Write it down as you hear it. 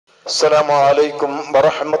السلام عليكم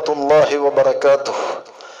ورحمة الله وبركاته.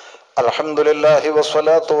 الحمد لله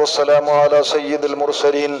والصلاة والسلام على سيد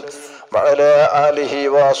المرسلين وعلى آله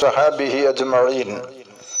وصحابه أجمعين.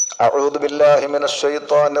 أعوذ بالله من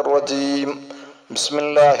الشيطان الرجيم. بسم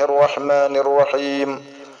الله الرحمن الرحيم.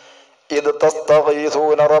 إذ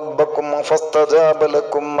تستغيثون ربكم فاستجاب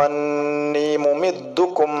لكم أني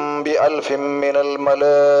ممدكم بألف من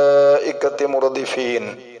الملائكة مردفين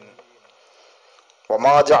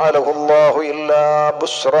وما جعله الله إلا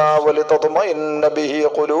بشرى ولتطمئن به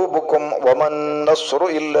قلوبكم وما النصر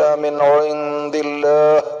إلا من عند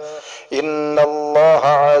الله إن الله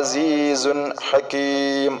عزيز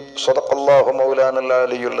حكيم. صدق الله مولانا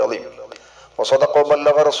العلي العظيم وصدق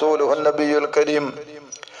وبلغ رسوله النبي الكريم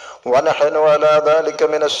ونحن على ذلك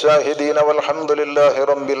من الشاهدين والحمد لله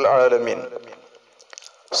رب العالمين.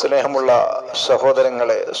 സ്നേഹമുള്ള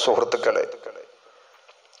സഹോദരങ്ങളെ, സുഹൃത്തുക്കളെ,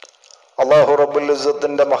 അല്ലാഹു റബ്ബുൽ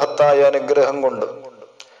ഇസ്സത്തിന്റെ മഹത്തായ അനുഗ്രഹം കൊണ്ട്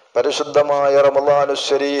പരിശുദ്ധമായ റമളാനു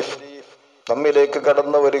ശരീഫ് നമ്മിലേക്ക്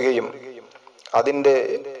കടന്നു വരികയും അതിൻ്റെ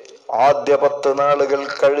ആദ്യ 10 നാളുകൾ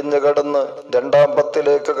കഴിഞ്ഞു കടന്ന് രണ്ടാം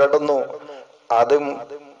 10ലേക്ക് കടന്നു. അതും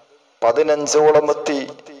 15ഓളം എത്തി.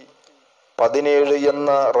 17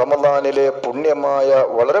 എന്ന റമളാനിലെ പുണ്യമായ,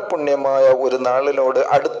 വളരെ പുണ്യമായ ഒരു നാളിനോട്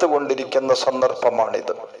അടുത്തുകൊണ്ടിരിക്കുന്ന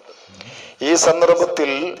സന്ദർഭമാണിത്. ഈ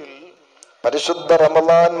സന്ദർഭത്തിൽ പരിശുദ്ധ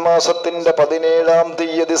റമളാൻ മാസത്തിന്റെ 17-ാം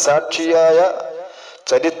തീയതി സാക്ഷിയായ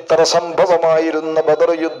ചരിത്ര സംഭവമായിരുന്ന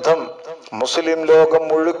ബദർ യുദ്ധം മുസ്ലിം ലോകം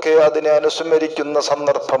മുഴുക്കെ അതിനെ അനുസ്മരിക്കുന്ന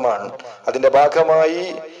സന്ദർഭമാണ്. അതിന്റെ ഭാഗമായി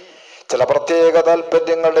ചില പ്രത്യേക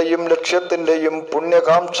താല്പര്യങ്ങളുടെയും ലക്ഷ്യത്തിന്റെയും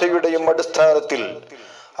പുണ്യകാംക്ഷയുടെയും അടിസ്ഥാനത്തിൽ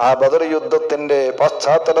ആ ബദർ യുദ്ധത്തിന്റെ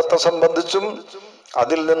പശ്ചാത്തലത്തെ സംബന്ധിച്ചും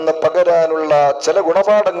അതിൽ നിന്ന് പകരാനുള്ള ചില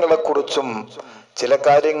ഗുണപാഠങ്ങളെ കുറിച്ചും ചില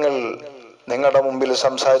കാര്യങ്ങൾ നിങ്ങളുടെ മുമ്പിൽ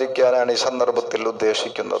സംസാരിക്കാനാണ് ഈ സന്ദർഭത്തിൽ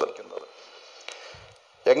ഉദ്ദേശിക്കുന്നത്.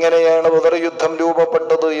 എങ്ങനെയാണ് ബദർ യുദ്ധം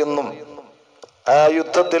രൂപപ്പെട്ടത് എന്നും ആ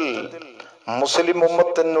യുദ്ധത്തിൽ മുസ്ലിം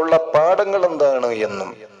ഉമ്മത്തിനുള്ള പാഠങ്ങൾ എന്താണ് എന്നും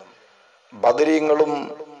ബദരീങ്ങളും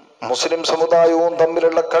മുസ്ലിം സമുദായവും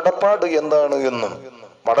തമ്മിലുള്ള കടപ്പാട് എന്താണ് എന്നും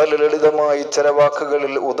വളരെ ലളിതമായി ചില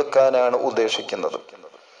വാക്കുകളിൽ ഒതുക്കാനാണ് ഉദ്ദേശിക്കുന്നത്.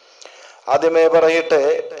 ആദ്യമേ പറയട്ടെ,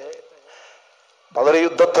 ബദർ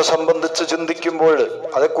യുദ്ധത്തെ സംബന്ധിച്ച് ചിന്തിക്കുമ്പോൾ,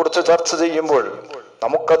 അതേക്കുറിച്ച് ചർച്ച ചെയ്യുമ്പോൾ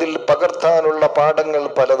നമുക്കതിൽ പകർത്താനുള്ള പാഠങ്ങൾ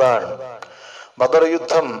പലതാണ്. ബദർ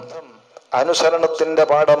യുദ്ധം അനുസരണത്തിന്റെ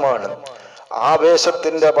പാഠമാണ്,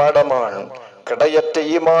 ആവേശത്തിന്റെ പാഠമാണ്, കിടയറ്റ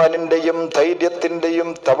ഈമാനിന്റെയും ധൈര്യത്തിന്റെയും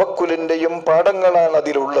തവക്കുലിന്റെയും പാഠങ്ങളാണ്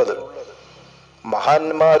അതിലുള്ളത്.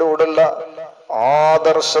 മഹാന്മാരോടുള്ള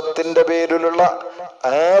ആദർശത്തിന്റെ പേരിലുള്ള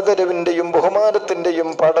ആദരവിന്റെയും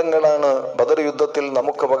ബഹുമാനത്തിന്റെയും പാഠങ്ങളാണ് ബദർ യുദ്ധത്തിൽ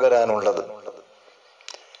നമുക്ക് പകരാനുള്ളത്.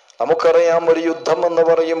 നമുക്കറിയാം, ഒരു യുദ്ധം എന്ന്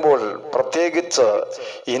പറയുമ്പോൾ, പ്രത്യേകിച്ച്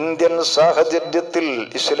ഇന്ത്യൻ സാഹചര്യത്തിൽ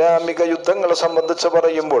ഇസ്ലാമിക യുദ്ധങ്ങളെ സംബന്ധിച്ച്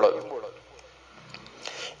പറയുമ്പോൾ,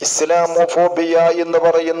 ഇസ്ലാമോഫോബിയ എന്ന്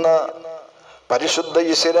പറയുന്ന പരിശുദ്ധ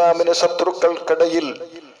ഇസ്ലാമിന് ശത്രുക്കൾക്കിടയിൽ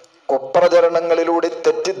കുപ്രചരണങ്ങളിലൂടെ,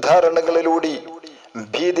 തെറ്റിദ്ധാരണകളിലൂടെ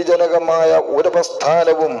ഭീതിജനകമായ ഒരു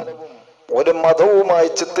പ്രസ്ഥാനവും ഒരു മതവുമായി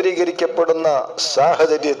ചിത്രീകരിക്കപ്പെടുന്ന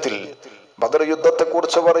സാഹചര്യത്തിൽ ബദർ യുദ്ധത്തെ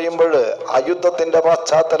കുറിച്ച് പറയുമ്പോൾ ആ യുദ്ധത്തിന്റെ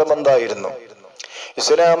പശ്ചാത്തലം എന്തായിരുന്നു?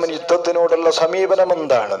 ഇസ്ലാമിന് യുദ്ധത്തിനോടുള്ള സമീപനം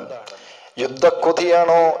എന്താണ്?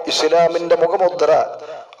 യുദ്ധക്കൊതിയാണോ ഇസ്ലാമിന്റെ മുഖമുദ്ര,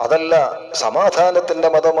 അതല്ല സമാധാനത്തിന്റെ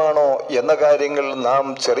മതമാണോ എന്ന കാര്യങ്ങൾ നാം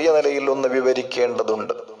ചെറിയ നിലയിൽ ഒന്ന്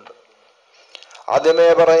വിവരിക്കേണ്ടതുണ്ട്. ആദ്യമേ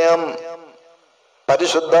പറയാം,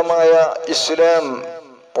 പരിശുദ്ധമായ ഇസ്ലാം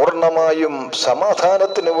പൂർണ്ണമായും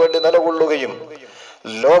സമാധാനത്തിന് വേണ്ടി നിലകൊള്ളുകയും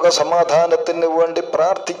ലോക സമാധാനത്തിന് വേണ്ടി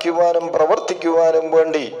പ്രാർത്ഥിക്കുവാനും പ്രവർത്തിക്കുവാനും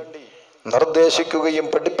വേണ്ടി നിർദ്ദേശിക്കുകയും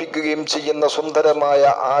പഠിപ്പിക്കുകയും ചെയ്യുന്ന സുന്ദരമായ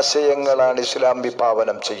ആശയങ്ങളാണ് ഇസ്ലാം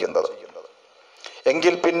വിഭാവനം ചെയ്യുന്നത്.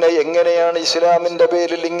 എങ്കിൽ പിന്നെ എങ്ങനെയാണ് ഇസ്ലാമിന്റെ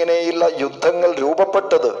പേരിൽ ഇങ്ങനെയുള്ള യുദ്ധങ്ങൾ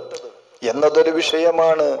രൂപപ്പെട്ടത് എന്നതൊരു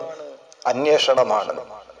വിഷയമാണ്, അന്വേഷണമാണ്.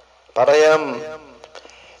 പറയാം,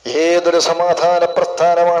 ഏതൊരു സമാധാന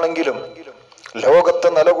പ്രസ്ഥാനമാണെങ്കിലും, ലോകത്ത്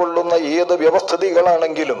നിലകൊള്ളുന്ന ഏത്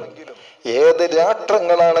വ്യവസ്ഥിതികളാണെങ്കിലും, ഏത്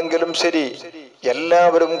രാഷ്ട്രങ്ങളാണെങ്കിലും ശരി,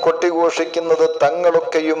 എല്ലാവരും കൊട്ടിഘോഷിക്കുന്നത്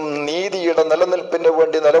തങ്ങളൊക്കെയും നീതിയുടെ നിലനിൽപ്പിന്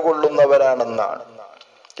വേണ്ടി നിലകൊള്ളുന്നവരാണെന്നാണ്.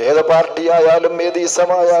 ഏത് പാർട്ടിയായാലും ഏത്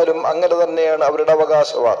ഇസമായാലും അങ്ങനെ തന്നെയാണ് അവരുടെ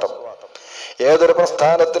അവകാശവാദം. ഏതൊരു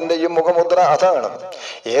പ്രസ്ഥാനത്തിന്റെയും മുഖമുദ്ര അതാണ്.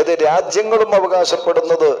 ഏത് രാജ്യങ്ങളും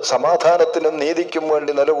അവകാശപ്പെടുന്നത് സമാധാനത്തിനും നീതിക്കും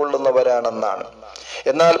വേണ്ടി നിലകൊള്ളുന്നവരാണെന്നാണ്.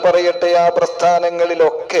 എന്നാൽ പറയട്ടെ, ആ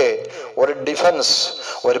പ്രസ്ഥാനങ്ങളിലൊക്കെ ഒരു ഡിഫൻസ്,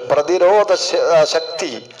 ഒരു പ്രതിരോധ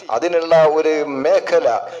ശക്തി, അതിനുള്ള ഒരു മേഖല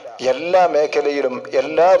എല്ലാ മേഖലയിലും,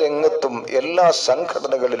 എല്ലാ രംഗത്തും, എല്ലാ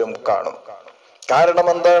സംഘടനകളിലും കാണും. കാരണം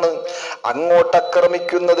എന്താണ്? അങ്ങോട്ട്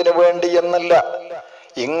ആക്രമിക്കുന്നതിന് വേണ്ടി എന്നല്ല,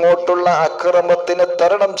 ഇങ്ങോട്ടുള്ള അക്രമത്തിനെ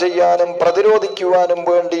തരണം ചെയ്യാനും പ്രതിരോധിക്കുവാനും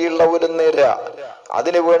വേണ്ടിയുള്ള ഒരു നിര,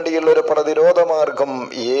 അതിനു വേണ്ടിയുള്ള ഒരു പ്രതിരോധ മാർഗം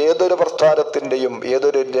ഏതൊരു പ്രസ്ഥാനത്തിന്റെയും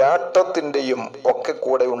ഏതൊരു രാഷ്ട്രത്തിന്റെയും ഒക്കെ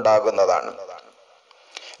കൂടെ ഉണ്ടാകുന്നതാണ്.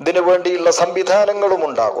 ഇതിനു വേണ്ടിയുള്ള സംവിധാനങ്ങളും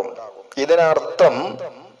ഉണ്ടാകും. ഇതിനർത്ഥം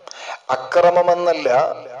അക്രമമെന്നല്ല,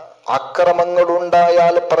 അക്രമങ്ങൾ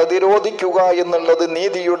ഉണ്ടായാൽ പ്രതിരോധിക്കുക എന്നുള്ളത്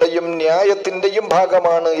നീതിയുടെയും ന്യായത്തിന്റെയും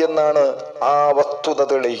ഭാഗമാണ് എന്നാണ് ആ വസ്തുത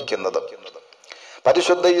തെളിയിക്കുന്നത്.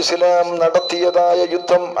 പരിശുദ്ധ ഇസ്ലാം നടത്തിയതായ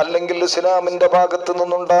യുദ്ധം, അല്ലെങ്കിൽ ഇസ്ലാമിന്റെ ഭാഗത്ത്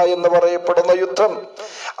നിന്നുണ്ടായെന്ന് പറയപ്പെടുന്ന യുദ്ധം,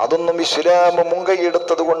 അതൊന്നും ഇസ്ലാം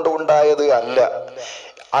മുൻകൈയെടുത്തത് കൊണ്ട് ഉണ്ടായത് അല്ല.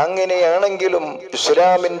 അങ്ങനെയാണെങ്കിലും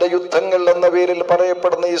ഇസ്ലാമിന്റെ യുദ്ധങ്ങൾ എന്ന പേരിൽ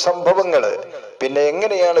പറയപ്പെടുന്ന ഈ സംഭവങ്ങള് പിന്നെ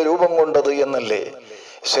എങ്ങനെയാണ് രൂപം കൊണ്ടത് എന്നല്ലേ?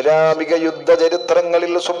 ഇസ്ലാമിക യുദ്ധ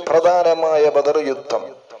ചരിത്രങ്ങളിൽ സുപ്രധാനമായ ബദർ യുദ്ധം,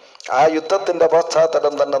 ആ യുദ്ധത്തിന്റെ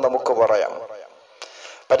പശ്ചാത്തലം തന്നെ നമുക്ക് പറയാം.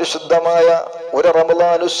 പരിശുദ്ധമായ ഒരു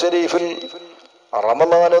റമളാനു ശരീഫിൽ,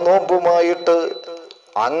 റമളാൻ നോമ്പുമായിട്ട്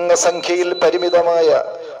അംഗസംഖ്യയിൽ പരിമിതമായ,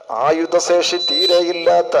 ആയുധശേഷി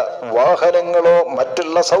തീരെയില്ലാത്ത, വാഹനങ്ങളോ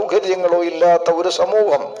മറ്റുള്ള സൗകര്യങ്ങളോ ഇല്ലാത്ത ഒരു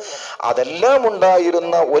സമൂഹം, അതെല്ലാം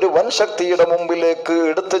ഉണ്ടായിരുന്ന ഒരു വൻശക്തിയുടെ മുമ്പിലേക്ക്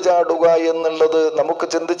എടുത്തു ചാടുക എന്നുള്ളത് നമുക്ക്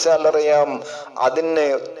ചിന്തിച്ചാൽ അറിയാം. അതിനെ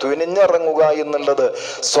തുനിഞ്ഞിറങ്ങുക എന്നുള്ളത്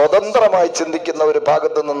സ്വതന്ത്രമായി ചിന്തിക്കുന്ന ഒരു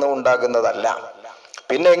ഭാഗത്ത് നിന്ന് ഉണ്ടാകുന്നതല്ല.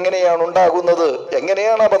 പിന്നെ എങ്ങനെയാണ് ഉണ്ടാകുന്നത്?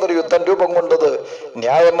 എങ്ങനെയാണ് ബദർ യുദ്ധം രൂപം കൊണ്ടത്?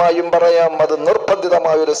 ന്യായമായും പറയാം, അത്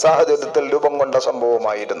നിർബന്ധിതമായ ഒരു സാഹചര്യത്തിൽ രൂപം കൊണ്ട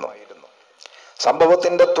സംഭവമായിരുന്നു.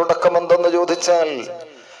 സംഭവത്തിന്റെ തുടക്കം എന്തെന്ന് ചോദിച്ചാൽ,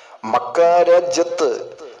 മക്ക രാജ്യത്ത്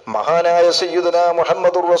മഹാനായ സയ്യിദുനാ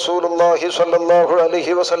മുഹമ്മദുർ റസൂലുള്ളാഹി സ്വല്ലല്ലാഹു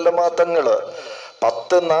അലൈഹി വസല്ലമ തങ്ങള്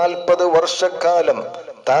 40 വർഷക്കാലം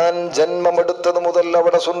താൻ ജന്മമെടുത്തത് മുതൽ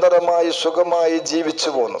അവിടെ സുന്ദരമായി സുഖമായി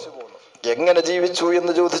ജീവിച്ചു പോന്നു. എങ്ങനെ ജീവിച്ചു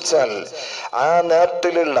എന്ന് ചോദിച്ചാൽ, ആ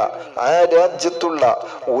നാട്ടിലുള്ള, ആ രാജ്യത്തുള്ള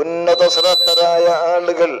ഉന്നത ശ്രദ്ധരായ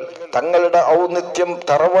ആളുകൾ തങ്ങളുടെ ഔന്നിത്യം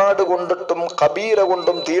തറവാട് കൊണ്ടിട്ടും കബീല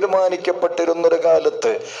കൊണ്ടും തീരുമാനിക്കപ്പെട്ടിരുന്നൊരു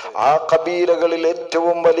കാലത്ത്, ആ കബീലകളിൽ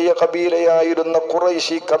ഏറ്റവും വലിയ കബീലയായിരുന്ന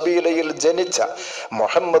ഖുറൈശി കബീലയിൽ ജനിച്ച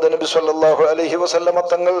മുഹമ്മദ് നബി സല്ലല്ലാഹു അലൈഹി വസല്ലമ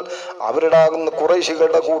തങ്ങൾ അവരുടെ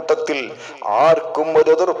ഖുറൈശികളുടെ കൂട്ടത്തിൽ ആർക്കും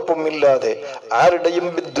ഒരു എതിർപ്പും ഇല്ലാതെ, ആരുടെയും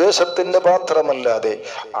വിദ്വേഷത്തിന്റെ പാത്രമല്ലാതെ,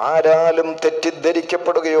 ആരാലും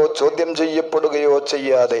തെറ്റിദ്ധരിക്കപ്പെടുകയോ ചോദ്യം ചെയ്യപ്പെടുകയോ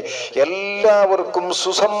ചെയ്യാതെ എല്ലാവർക്കും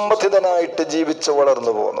സുസമ്മതിതനായിട്ട് ജീവിച്ച്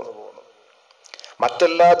വളർന്നു പോന്നു.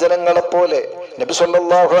 മറ്റെല്ലാ ജനങ്ങളെപ്പോലെ നബി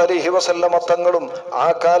സല്ലല്ലാഹു അലൈഹി വസല്ലമ തങ്ങളും ആ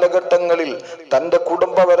കാലഘട്ടങ്ങളിൽ തൻ്റെ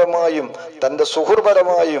കുടുംബപരമായും തൻ്റെ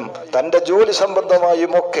സുഹൃപരമായും തൻ്റെ ജോലി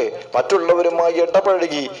സംബന്ധമായും ഒക്കെ മറ്റുള്ളവരുമായി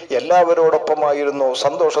ഇടപഴകി എല്ലാവരോടൊപ്പമായിരുന്നു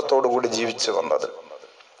സന്തോഷത്തോടു കൂടി ജീവിച്ചു വന്നത്.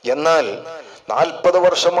 എന്നാൽ 40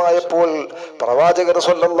 വർഷമായപ്പോൾ പ്രവാചകർ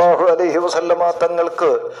സല്ലല്ലാഹു അലൈഹി വസല്ലമ തങ്ങൾക്ക്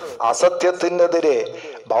അസത്യത്തിനെതിരെ,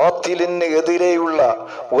 ബാത്തിലിന് എതിരെയുള്ള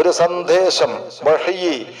ഒരു സന്ദേശം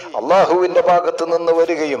വഹയി അള്ളാഹുവിന്റെ ഭാഗത്ത് നിന്ന്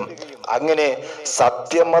വരികയും, അങ്ങനെ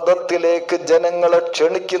സത്യമതത്തിലേക്ക് ജനങ്ങളെ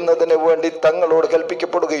ക്ഷണിക്കുന്നതിന് വേണ്ടി തങ്ങളോട്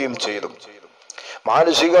കൽപ്പിക്കപ്പെടുകയും ചെയ്തു.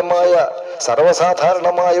 മാനുഷികമായ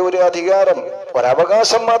സർവസാധാരണമായ ഒരു അധികാരം,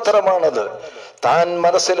 ഒരവകാശം മാത്രമാണത്. താൻ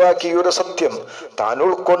മനസ്സിലാക്കിയ ഒരു സത്യം, താൻ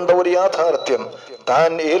ഉൾക്കൊണ്ട ഒരു യാഥാർത്ഥ്യം,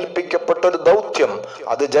 താൻ ഏൽപ്പിക്കപ്പെട്ടൊരു ദൗത്യം,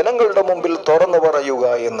 അത് ജനങ്ങളുടെ മുമ്പിൽ തുറന്നു പറയുക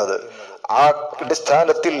എന്നത്. ആ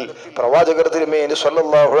അടിസ്ഥാനത്തിൽ പ്രവാചകർ തിരുമേനി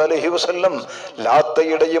സ്വല്ലല്ലാഹു അലൈഹി വസല്ലം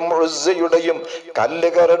ലാത്തയുടെയും ഉസ്സയുടെയും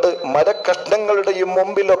കല്ലുകരട് മരക്കഷ്ണങ്ങളുടെയും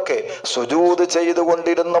മുമ്പിലൊക്കെ സുജൂദ്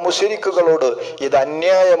ചെയ്തുകൊണ്ടിരുന്ന മുശ്രിക്കുകളോട്, ഇത്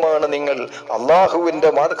അന്യായമാണ്, നിങ്ങൾ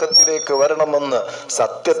അള്ളാഹുവിന്റെ മാർഗത്തിലേക്ക് വരണമെന്ന്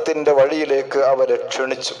സത്യത്തിന്റെ വഴിയിലേക്ക് അവരെ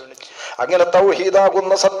ക്ഷണിച്ചു. അങ്ങനെ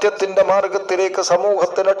തൗഹീദാകുന്ന സത്യത്തിന്റെ മാർഗത്തിലേക്ക്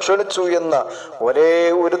സമൂഹത്തിനെ ക്ഷണിച്ചു എന്ന ഒരേ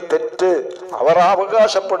ഒരു തെറ്റ് അവർ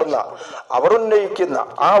അവകാശപ്പെടുന്ന, അവർ ഉന്നയിക്കുന്ന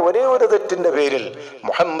ആ ഒരേ ഒരു തെറ്റിന്റെ പേരിൽ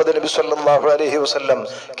മുഹമ്മദ് നബി സല്ലല്ലാഹു അലൈഹി വസല്ലം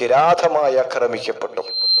കിരാതമായി ആക്രമിക്കപ്പെട്ടു.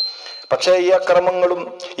 പക്ഷേ ഈ അക്രമങ്ങളും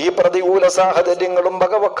ഈ പ്രതികൂല സാഹചര്യങ്ങളും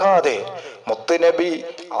വകവെക്കാതെ മുത്തുനബി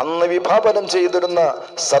അന്ന് വിഭാവനം ചെയ്തിരുന്ന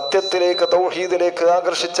സത്യത്തിലേക്ക്, തൗഹീദിലേക്ക്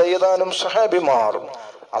ആകർഷിച്ച ഏതാനും സ്വഹാബിമാർ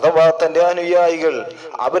അഥവാ തന്റെ അനുയായികൾ,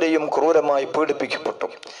 അവരെയും ക്രൂരമായി പീഡിപ്പിക്കപ്പെട്ടു.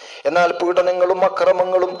 എന്നാൽ പീഡനങ്ങളും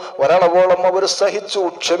അക്രമങ്ങളും ഒരളവോളം അവർ സഹിച്ചു,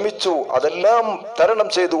 ക്ഷമിച്ചു, അതെല്ലാം തരണം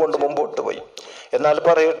ചെയ്തുകൊണ്ട് മുമ്പോട്ട് പോയി. എന്നാൽ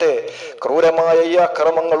പറയട്ടെ, ക്രൂരമായ ഈ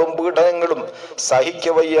അക്രമങ്ങളും പീഡനങ്ങളും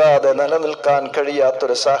സഹിക്കവയ്യാതെ നിലനിൽക്കാൻ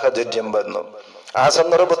കഴിയാത്തൊരു സാഹചര്യം വന്നു. ആ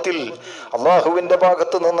സന്ദർഭത്തിൽ അള്ളാഹുവിന്റെ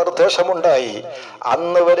ഭാഗത്ത് നിന്ന് നിർദ്ദേശമുണ്ടായി.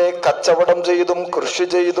 അന്ന് വരെ കച്ചവടം ചെയ്തും കൃഷി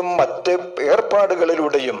ചെയ്തും മറ്റ്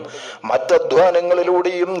ഏർപ്പാടുകളിലൂടെയും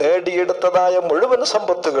മറ്റധ്വാനങ്ങളിലൂടെയും നേടിയെടുത്തതായ മുഴുവൻ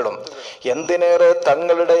സമ്പത്തുകളും, എന്തിനേറെ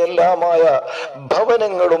തങ്ങളുടെ എല്ലാമായ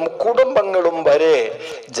ഭവനങ്ങളും കുടുംബങ്ങളും വരെ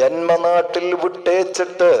ജന്മനാട്ടിൽ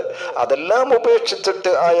വിട്ടേച്ചിട്ട്, അതെല്ലാം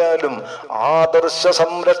ഉപേക്ഷിച്ചിട്ട് ആയാലും ആദർശ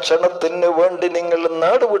സംരക്ഷണത്തിന് വേണ്ടി നിങ്ങൾ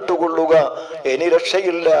നാട് വിട്ടുകൊള്ളുക, ഇനി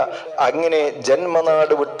രക്ഷയില്ല, അങ്ങനെ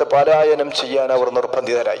ജന്മനാട് വിട്ട് പലായനം ചെയ്യാൻ അവർ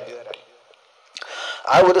നിർബന്ധിതരായി.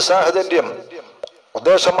 ആ ഒരു സാഹചര്യം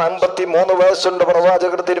ഉദ്ദേശം 53 വയസ്സുണ്ട്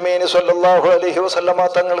പ്രവാചകർ തിരുമേനി സല്ലല്ലാഹു അലൈഹി വസല്ലമ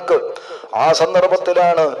തങ്ങൾക്ക്. ആ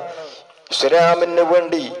സന്ദർഭത്തിലാണ് ഇസ്ലാമിന്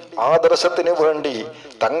വേണ്ടി, ആദർശത്തിന് വേണ്ടി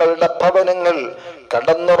തങ്ങളുടെ ഭവനങ്ങൾ,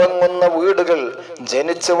 കടന്നുറങ്ങുന്ന വീടുകൾ,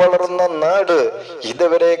 ജനിച്ചു വളർന്ന നാട്,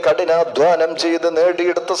 ഇതുവരെ കഠിനാധ്വാനം ചെയ്ത്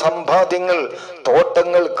നേടിയെടുത്ത സമ്പാദ്യങ്ങൾ,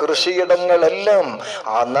 തോട്ടങ്ങൾ, കൃഷിയിടങ്ങളെല്ലാം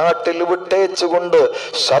ആ നാട്ടിൽ വിട്ടേച്ചുകൊണ്ട്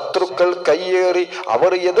ശത്രുക്കൾ കയ്യേറി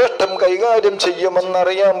അവർ യഥേഷ്ടം കൈകാര്യം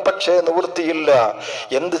ചെയ്യുമെന്നറിയാം. പക്ഷേ നിവൃത്തിയില്ല.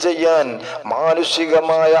 എന്ത് ചെയ്യാൻ?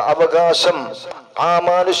 മാനുഷികമായ അവകാശം, ആ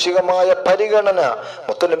മാനുഷികമായ പരിഗണന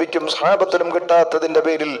മുത്തനബിക്കും സഹാബത്തിനും കിട്ടാത്തതിന്റെ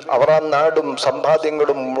പേരിൽ അവർ ആ നാടും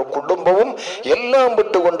സമ്പാദ്യങ്ങളും കുടുംബവും എല്ലാം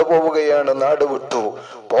വിട്ടുകൊണ്ടു പോവുകയാണ്. നാട് വിട്ടു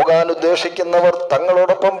പോകാൻ ഉദ്ദേശിക്കുന്നവർ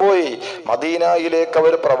തങ്ങളോടൊപ്പം പോയി. മദീനയിലേക്ക്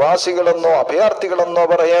അവർ പ്രവാസികളെന്നോ അഭയാർത്ഥികളെന്നോ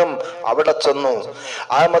പറയാം. അവിടെ ചെന്നു.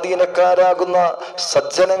 ആ മദീനക്കാരാകുന്ന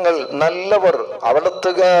സജ്ജനങ്ങൾ, നല്ലവർ,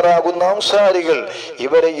 അവിടത്തുകാരാകുന്ന അൻസാരികൾ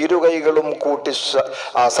ഇവരെ ഇരുകൈകളും കൂട്ടി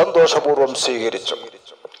സന്തോഷപൂർവ്വം സ്വീകരിച്ചു.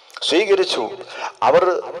 അവർ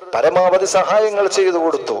പരമാവധി സഹായങ്ങൾ ചെയ്തു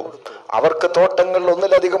കൊടുത്തു. അവർക്ക് തോട്ടങ്ങൾ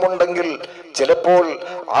ഒന്നിലധികമുണ്ടെങ്കിൽ ചിലപ്പോൾ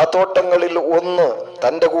ആ തോട്ടങ്ങളിൽ ഒന്ന്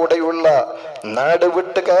തൻ്റെ കൂടെയുള്ള നാട്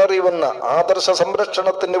വിട്ട് കയറി വന്ന, ആദർശ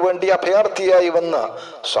സംരക്ഷണത്തിന് വേണ്ടി അഭയാർത്ഥിയായി വന്ന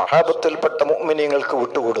സ്വഹാബത്തിൽപ്പെട്ട മുഅ്മിനീങ്ങൾക്ക്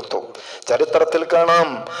വിട്ടുകൊടുത്തു. ചരിത്രത്തിൽ കാണാം,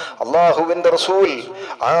 അള്ളാഹുവിന്റെ റസൂൽ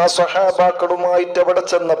ആ സ്വഹാബാക്കളുമായിട്ട് അവിടെ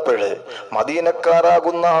ചെന്നപ്പോൾ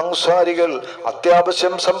മദീനക്കാരാകുന്ന അൻസാരികൾ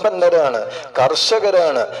അത്യാവശ്യം സമ്പന്നരാണ്,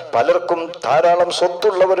 കർഷകരാണ്, പലർക്കും ധാരാളം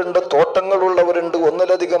സ്വത്തുള്ളവരുണ്ട്, തോട്ടങ്ങളുള്ളവരുണ്ട്,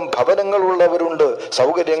 ഒന്നിലധികം ഭവനങ്ങളുള്ളവരുണ്ട്,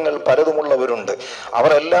 സൗകര്യങ്ങൾ പലതുമുള്ളവരുണ്ട്.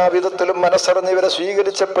 അവർ എല്ലാ വിധത്തിലും മനസ്സറിഞ്ഞ് ഇവരെ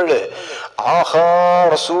സ്വീകരിച്ചപ്പോൾ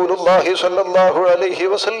റസൂലുള്ളാഹി സ്വല്ലല്ലാഹു അലൈഹി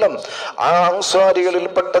വസല്ലം ആ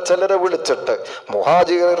അൻസാരികളിൽപ്പെട്ട ചിലരെ വിളിച്ചിട്ട്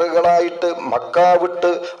മുഹാജിറുകളായിട്ട് മക്ക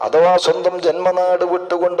വിട്ട് അഥവാ സ്വന്തം ജന്മനാട്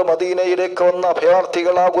വിട്ടുകൊണ്ട് മദീനയിലേക്ക് വന്ന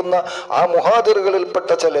അഭയാർത്ഥികളാകുന്ന ആ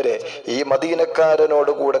മുഹാജിറുകളിൽപ്പെട്ട ചിലരെ ഈ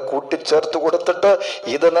മദീനക്കാരനോട് കൂടെ കൂട്ടിച്ചേർത്ത് കൊടുത്തിട്ട്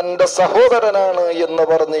ഇത് നിന്റെ സഹോദരനാണ് എന്ന്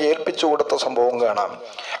പറഞ്ഞ് ഏൽപ്പിച്ചു കൊടുത്ത സംഭവം കാണാം.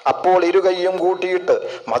 അപ്പോൾ ഇരുകൈയും കൂട്ടിയിട്ട്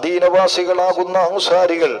മദീനവാസികളാകുന്ന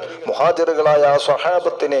അൻസാരികൾ മുഹാജിറുകളായ ആ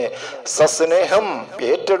സ്വഹാബത്തിനെ സസ്നേഹം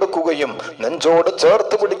ഏറ്റെടുക്കുകയും നെഞ്ചോട്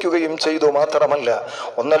ചേർത്ത് പിടിക്കുകയും ചെയ്തു. മാത്രമല്ല,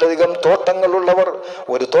 ഒന്നിലധികം തോട്ടങ്ങളുള്ളവർ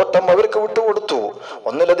ഒരു തോട്ടം അവർക്ക് വിട്ടുകൊടുത്തു.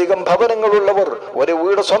 ഒന്നിലധികം ഭവനങ്ങളുള്ളവർ ഒരു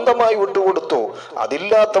വീട് സ്വന്തമായി വിട്ടുകൊടുത്തു.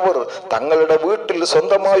 അതില്ലാത്തവർ തങ്ങളുടെ വീട്ടിൽ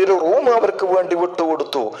സ്വന്തമായൊരു റൂം അവർക്ക് വേണ്ടി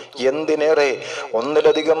വിട്ടുകൊടുത്തു. എന്തിനേറെ,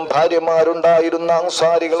 ഒന്നിലധികം ഭാര്യമാരുണ്ടായിരുന്ന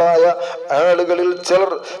അൻസാരികളായ ആളുകളിൽ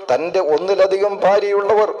ചിലർ തൻ്റെ ഒന്നിലധികം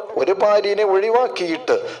ഭാര്യയുള്ളവർ ഒരു ഭാര്യനെ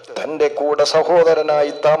ഒഴിവാക്കിയിട്ട് തൻ്റെ കൂടെ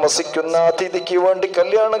സഹോദരനായി താമസിക്കുന്ന അതിഥിക്ക് വേണ്ടി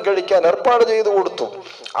കല്യാണം കഴിക്കാൻ ഏർപ്പാട് ചെയ്തു കൊടുത്തു.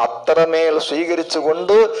 അത്രമേൽ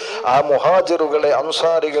സ്വീകരിച്ചുകൊണ്ട് ആ മുഹാജിറുകളെ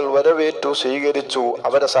അൻസാരികൾ വരവേറ്റു, സ്വീകരിച്ചു,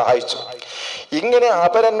 അവരെ സഹായിച്ചു. ഇങ്ങനെ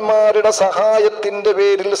അപരന്മാരുടെ സഹായത്തിന്റെ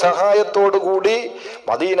പേരിൽ, സഹായത്തോടുകൂടി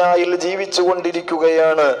മദീനയിൽ ജീവിച്ചു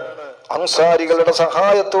കൊണ്ടിരിക്കുകയാണ്. അൻസാരികളുടെ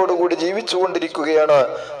സഹായത്തോടുകൂടി ജീവിച്ചുകൊണ്ടിരിക്കുകയാണ്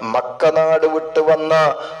മക്ക നാട് വിട്ട് വന്ന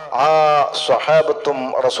ആ സ്വഹാബത്തും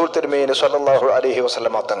റസൂൽ തിരുമേനി സല്ലല്ലാഹു അലൈഹി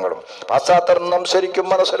വസല്ലമ തങ്ങളും. പശ്ചാത്തലം നാം ശരിക്കും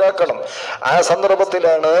മനസ്സിലാക്കണം. ആ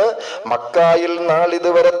സന്ദർഭത്തിലാണ് മക്കായിൽ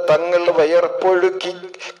നാളിതുവരെ തങ്ങൾ വയർപ്പൊഴുക്കി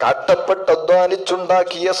കട്ടപ്പെട്ട്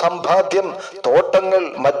അധ്വാനിച്ചുണ്ടാക്കിയ സമ്പാദ്യം, തോട്ടങ്ങൾ,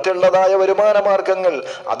 മറ്റുള്ളതായ വരുമാന മാർഗങ്ങൾ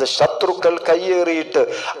അത് ശത്രുക്കൾ കയ്യേറിയിട്ട്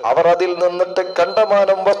അവർ അതിൽ നിന്നിട്ട്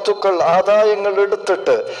കണ്ടമാനം വസ്തുക്കൾ, ആദായങ്ങൾ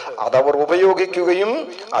എടുത്തിട്ട് അതവർ ഉപയോഗിക്കുകയും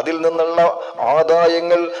അതിൽ നിന്നുള്ള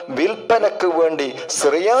ആദായങ്ങൾ വിൽപ്പനക്ക് വേണ്ടി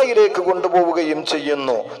സിറിയയിലേക്ക് കൊണ്ടുപോവുകയും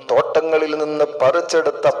ചെയ്യുന്നു. തോട്ടങ്ങളിൽ നിന്ന്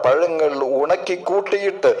പറിച്ചെടുത്ത പഴങ്ങൾ ഉണക്കി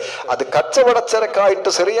കൂട്ടിയിട്ട് അത് കച്ചവടച്ചരക്കായിട്ട്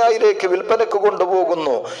സിറിയയിലേക്ക് വിൽപ്പനക്ക്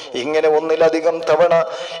കൊണ്ടുപോകുന്നു. ഇങ്ങനെ ഒന്നിലധികം തവണ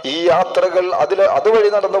ഈ യാത്രകൾ അതുവഴി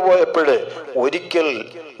നടന്നു പോയപ്പോൾ ഒരിക്കൽ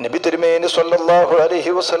നബി തിരുമേനി സല്ലല്ലാഹു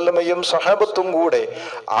അലൈഹി വസല്ലമയും സഹാബത്തും കൂടെ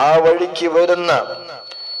ആ വഴിക്ക്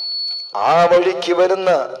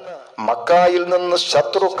വരുന്ന മക്കായിൽ നിന്ന്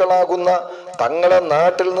ശത്രുക്കളാകുന്ന തങ്ങളെ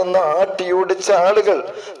നാട്ടിൽ നിന്ന് ആട്ടിയോടിച്ച ആളുകൾ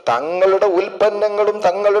തങ്ങളുടെ ഉൽപ്പന്നങ്ങളും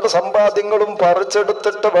തങ്ങളുടെ സമ്പാദ്യങ്ങളും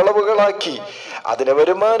പറിച്ചെടുത്തിട്ട് വിളവുകളാക്കി, അതിനെ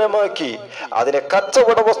വരുമാനമാക്കി, അതിനെ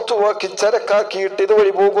കച്ചവട വസ്തുവാക്കി ചരക്കാക്കിയിട്ട്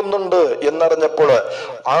ഇതുവഴി പോകുന്നുണ്ട് എന്നറിഞ്ഞപ്പോൾ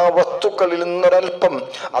ആ വസ്തുക്കളിൽ നിന്നൊരൽപ്പം,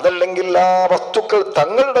 അതല്ലെങ്കിൽ ആ വസ്തുക്കൾ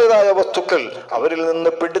തങ്ങളുടേതായ വസ്തുക്കൾ അവരിൽ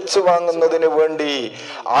നിന്ന് പിടിച്ചു വാങ്ങുന്നതിന് വേണ്ടി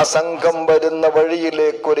ആ സംഘം വരുന്ന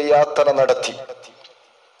വഴിയിലേക്കൊരു യാത്ര നടത്തി.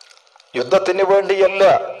 യുദ്ധത്തിന് വേണ്ടിയല്ല,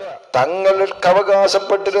 തങ്ങൾക്ക്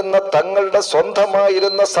അവകാശപ്പെട്ടിരുന്ന തങ്ങളുടെ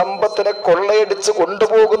സ്വന്തമായിരുന്ന സമ്പത്തിനെ കൊള്ളയടിച്ച്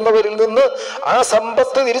കൊണ്ടുപോകുന്നവരിൽ നിന്ന് ആ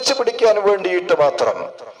സമ്പത്ത് തിരിച്ചു പിടിക്കാൻ വേണ്ടിയിട്ട് മാത്രം.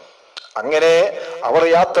 അങ്ങനെ അവർ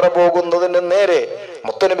യാത്ര പോകുന്നതിന് നേരെ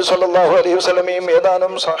മുത്തനബി സല്ലല്ലാഹു അലൈഹി വസല്ലമയും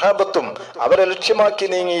ഏതാനും സഹാബത്തും അവരെ ലക്ഷ്യമാക്കി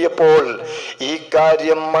നീങ്ങിയപ്പോൾ ഈ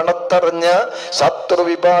കാര്യം മണത്തറിഞ്ഞ ശത്രു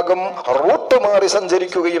വിഭാഗം റൂട്ട് മാറി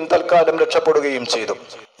സഞ്ചരിക്കുകയും തൽക്കാലം രക്ഷപ്പെടുകയും ചെയ്തു.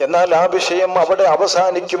 എന്നാൽ ആ വിഷയം അവിടെ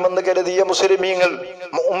അവസാനിക്കുമെന്ന് കരുതിയ മുസ്ലിമീങ്ങൾ,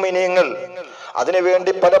 മുഅ്മിനീങ്ങൾ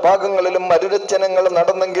അതിനുവേണ്ടി പല ഭാഗങ്ങളിലും മരുരചനങ്ങൾ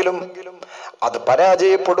നടന്നെങ്കിലും അത്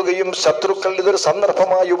പരാജയപ്പെടുകയും ശത്രുക്കൾ ഇതൊരു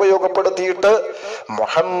സന്ദർഭമായി ഉപയോഗപ്പെടുത്തിയിട്ട്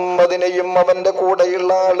മുഹമ്മദിനെയും അവന്റെ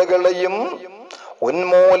കൂടെയുള്ള ആളുകളെയും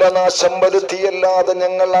ഉന്മൂലനാശം വരുത്തിയല്ലാതെ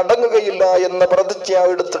ഞങ്ങൾ അടങ്ങുകയില്ല എന്ന പ്രതിജ്ഞ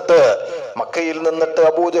എടുത്തിട്ട് മക്കയിൽ നിന്നിട്ട്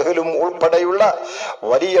അബൂജഹലും ഉൾപ്പെടെയുള്ള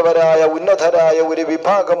വലിയവരായ ഉന്നതരായ ഒരു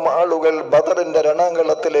വിഭാഗം ആളുകൾ ബദറിന്റെ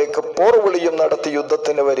രണാങ്കളത്തിലേക്ക് പോർവിളിയും നടത്തി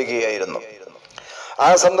യുദ്ധത്തിന് വരികയായിരുന്നു. ആ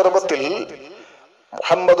സന്ദർഭത്തിൽ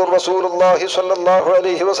മുഹമ്മദുർ റസൂലുള്ളാഹി സ്വല്ലല്ലാഹു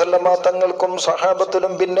അലൈഹി വസല്ലമ തങ്ങൾക്കും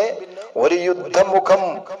സഹാബത്തിനും പിന്നെ ഒരു യുദ്ധമുഖം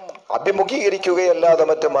അഭിമുഖീകരിക്കുകയല്ലാതെ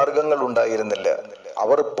മറ്റു മാർഗങ്ങൾ ഉണ്ടായിരുന്നില്ല.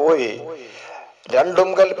 അവർ പോയി രണ്ടും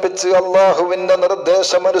കൽപ്പിച്ച് അള്ളാഹുവിന്റെ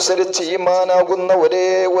നിർദ്ദേശമനുസരിച്ച് ഈമാനാകുന്ന ഒരേ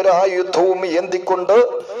ഒരു ആയുധവും ഏന്തിക്കൊണ്ട്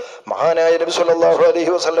മഹാനായ നബി സല്ലല്ലാഹു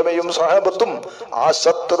അലൈഹി വസല്ലമയും സഹാബത്തും ആ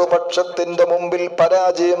ശത്രുപക്ഷത്തിന്റെ മുമ്പിൽ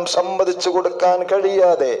പരാജയം സമ്മതിച്ചു കൊടുക്കാൻ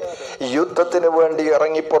കഴിയാതെ യുദ്ധത്തിന് വേണ്ടി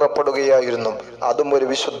ഇറങ്ങി പുറപ്പെടുകയായിരുന്നു. അതും ഒരു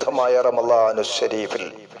വിശുദ്ധമായ റമളാനു ശരീഫിൽ.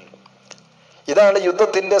 ഇതാണ്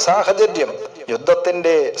യുദ്ധത്തിന്റെ സാഹചര്യം,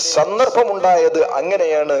 യുദ്ധത്തിന്റെ സന്ദർഭമുണ്ടായത്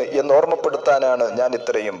അങ്ങനെയാണ് എന്ന് ഓർമ്മപ്പെടുത്താനാണ് ഞാൻ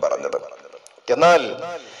ഇത്രയും പറഞ്ഞത്. എന്നാൽ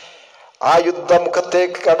ആ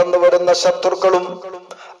യുദ്ധമുഖത്തേക്ക് കടന്നു വരുന്ന ശത്രുക്കളും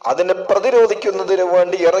അതിനെ പ്രതിരോധിക്കുന്നതിന്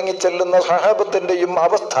വേണ്ടി ഇറങ്ങിച്ചെല്ലുന്ന സഹാബത്തിന്റെയും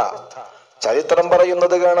അവസ്ഥ ചരിത്രം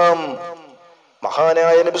പറയുന്നത് കാണാം.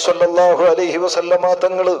 മഹാനായ നബി സല്ലല്ലാഹു അലൈഹി വസല്ലമ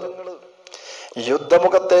തങ്ങള്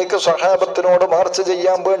യുദ്ധമുഖത്തേക്ക് സഹാബത്തിനോട് മാർച്ച്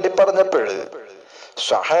ചെയ്യാൻ വേണ്ടി പറഞ്ഞപ്പോൾ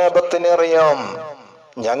സഹാബത്തിനെ അറിയാം,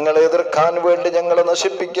 ഞങ്ങളെ എതിർക്കാൻ വേണ്ടി, ഞങ്ങളെ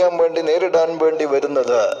നശിപ്പിക്കാൻ വേണ്ടി, നേരിടാൻ വേണ്ടി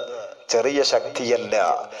വരുന്നത് ചെറിയ ശക്തിയല്ല.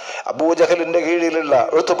 അബൂജഹലിന്റെ കീഴിലുള്ള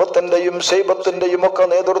ഉത്ബത്തിന്റെയും ശൈബത്തിന്റെയും ഒക്കെ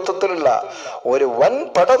നേതൃത്വത്തിലുള്ള ഒരു വൻ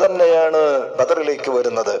പട തന്നെയാണ് ബദറിലേക്ക്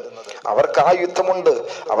വരുന്നത്. അവർക്ക് ആയുധമുണ്ട്,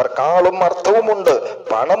 അവർക്ക് ആളും അർത്ഥവുമുണ്ട്,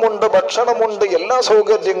 പണമുണ്ട്, ഭക്ഷണമുണ്ട്, എല്ലാ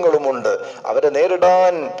സൗകര്യങ്ങളുമുണ്ട്. അവരെ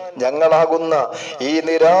നേരിടാൻ ഞങ്ങളാകുന്ന ഈ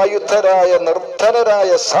നിരായുധരായ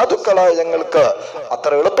നിർധനരായ സാധുക്കളായ ഞങ്ങൾക്ക്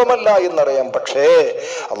അത്ര എളുപ്പമല്ല എന്നറിയാം. പക്ഷേ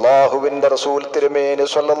അള്ളാഹുവിന്റെ റസൂൽ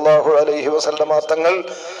തിരുമേനി സ്വല്ലല്ലാഹു അലൈഹി വസല്ലമ തങ്ങൾ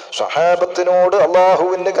സഹാബത്തിനോട്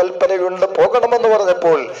അള്ളാഹുവിന്റെ കൽപ്പനയുണ്ട് പോകണമെന്ന്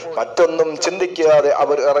പറഞ്ഞപ്പോൾ മറ്റൊന്നും ചിന്തിക്കാതെ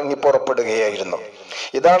അവർ ഇറങ്ങി പുറപ്പെടുകയായിരുന്നു.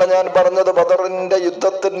 ഇതാണ് ഞാൻ പറഞ്ഞത്. ബദറിന്റെ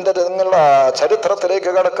യുദ്ധത്തിന്റെ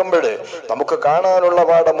ചരിത്രത്തിലേക്ക് കടക്കുമ്പോൾ നമുക്ക് കാണാനുള്ള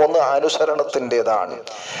പാഠം ഒന്ന് അനുസരണത്തിൻ്റെതാണ്.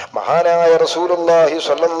 മഹാനായ റസൂലുള്ളാഹി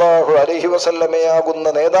സ്വല്ലല്ലാഹു അലൈഹി വസല്ലമയാകുന്ന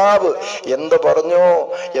നേതാവ് എന്ത് പറഞ്ഞോ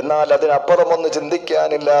എന്നാൽ അതിനപ്പുറം ഒന്ന്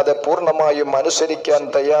ചിന്തിക്കാനില്ലാതെ പൂർണ്ണമായും അനുസരിക്കാൻ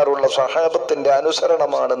തയ്യാറുള്ള സഹാബത്തിന്റെ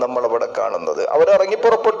അനുസരണമാണ് നമ്മൾ അവിടെ കാണുന്നത്. അവരിറങ്ങി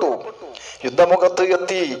പുറപ്പെട്ടു, യുദ്ധമുഖത്ത്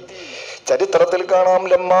എത്തി. ചരിത്രത്തിൽ കാണാം,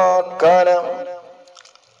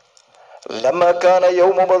 لما كان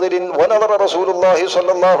يوم بدر ونظر رسول الله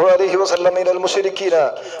صلى الله عليه وسلم إلى المشركين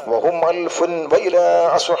وهم 1000 وإلى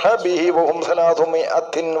أصحابه وهم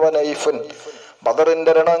 300 ونيف.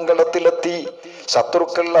 ബദറിന്റെ രണാങ്കളത്തിലെത്തി.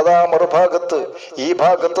 ശത്രുക്കൾ അതാ മറുഭാഗത്ത്, ഈ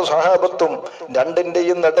ഭാഗത്ത് സഹാബത്തും.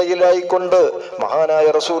 രണ്ടിന്റെയും ഇടയിലായിക്കൊണ്ട് മഹാനായ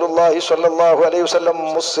റസൂലുള്ളാഹി സ്വല്ലല്ലാഹു അലൈഹി വസല്ലം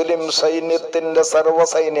മുസ്ലിം സൈന്യത്തിന്റെ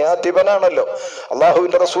സർവ്വസൈന്യാധിപനാണല്ലോ.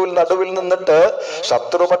 അള്ളാഹുവിന്റെ റസൂൽ നടുവിൽ നിന്നിട്ട്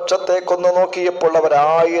ശത്രുപക്ഷത്തേക്കൊന്ന് നോക്കിയപ്പോൾ അവർ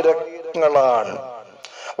ആയിരങ്ങളാണ്.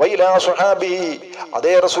 വൈലാ സുഹാബി,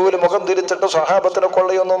 അതേ റസൂൽ മുഖം തിരിച്ചിട്ട് സഹാബത്തിനെ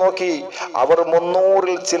കൊള്ളയൊന്ന് നോക്കി, അവർ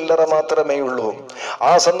 300 ചില്ലറ മാത്രമേ ഉള്ളൂ.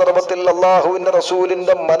 ആ സന്ദർഭത്തിൽ അള്ളാഹുവിന്റെ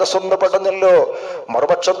റസൂലിന്റെ മനസ്സൊന്ന് പടഞ്ഞല്ലോ.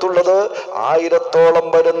 മറുപക്ഷത്തുള്ളത് 1000-ഓളം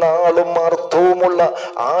വരുന്ന ആളും അർത്ഥവുമുള്ള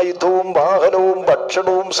ആയുധവും വാഹനവും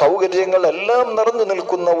ഭക്ഷണവും സൗകര്യങ്ങളെല്ലാം നിറഞ്ഞു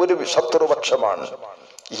നിൽക്കുന്ന ഒരു ശത്രുപക്ഷമാണ്.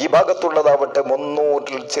 ഈ ഭാഗത്തുള്ളതാവട്ടെ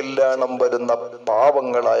 300 ചില്ലാണം വരുന്ന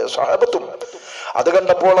പാവങ്ങളായ സഹാബത്തും. അത്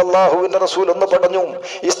കണ്ടപ്പോൾ അള്ളാഹുവിന്റെ റസൂൽ ഒന്ന് പറഞ്ഞു,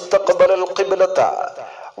 ഇസ്തഖ്ബലൽ ഖിബ്ലത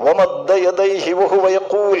വമദ്ദ യദൈഹി വഹുവ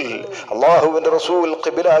യഖൂൽ. അള്ളാഹുവിന്റെ റസൂൽ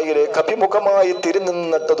ഖിബ്ലയിലേക്ക് അഭിമുഖമായി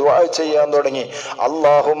തിരിഞ്ഞിട്ട് ദുആ ചെയ്യാൻ തുടങ്ങി.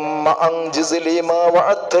 അല്ലാഹുമ്മ അൻജിസ് ലി മാ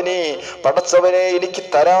വഅദ്തനി, പടച്ചവനെ എനിക്ക്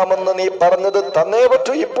തരാമെന്ന് നീ പറഞ്ഞത് തന്നേ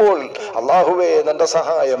പറ്റൂ. ഇപ്പോൾ അള്ളാഹുവേ നിന്റെ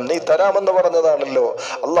സഹായം നീ തരാമെന്ന് പറഞ്ഞതാണല്ലോ,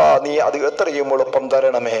 അല്ലാഹ് നീ അത് എത്രയും എളുപ്പം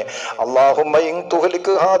തരണമേ. അല്ലാഹുമ്മ ഇൻ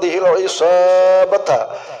തുഹ്ലിക് ഹാദിഹിൽ ഇസാബത,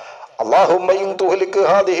 അല്ലാഹുമ്മ ഇൻ തുഹ്ലിക്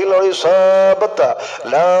ഹാദിഹിൽ ഇസാബത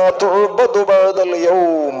ലാ തുഅബദു ബഅദൽ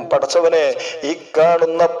യൗം. പടച്ചവനെ, ഈ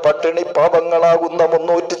കാണുന്ന പട്ടിണി പാപങ്ങളാകുന്ന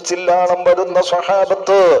 300 ചില്ലാണം വരുന്ന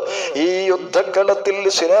സ്വഹാബത്ത് ഈ യുദ്ധക്കളത്തിൽ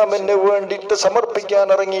ഇസ്ലാമിന് വേണ്ടിയിട്ട് സമർപ്പിക്കാൻ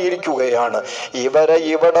ഇറങ്ങിയിരിക്കുകയാണ്. ഇവരെ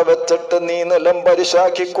ഇവിടെ വെച്ചിട്ട് നീ നിലം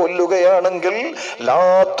പരിശാക്കി കൊല്ലുകയാണെങ്കിൽ ലാ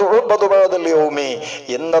തുഅബദു ബഅദൽ യൗമി,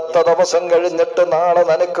 ഇന്നത്തെ ദിവസം കഴിഞ്ഞിട്ട് നാളെ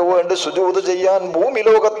നിനക്ക് വേണ്ടി സുജൂദ് ചെയ്യാൻ ഭൂമി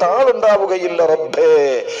ലോകത്ത് ആളുണ്ടാവുകയില്ല റബ്ബേ.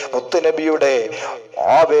 മുത്തുനബിയുടെ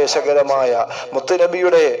ആവേശകരമായ,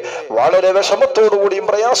 മുത്തുനബിയുടെ വളരെ വിഷമത്തോടുകൂടിയും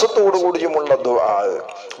പ്രയാസത്തോടുകൂടിയുമുള്ള ദുആ.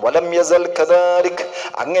 വലം യസൽ കദാലിക്,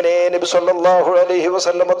 അങ്ങനെ നബി സല്ലല്ലാഹു അലൈഹി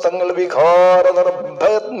വസല്ലമ തങ്ങൾ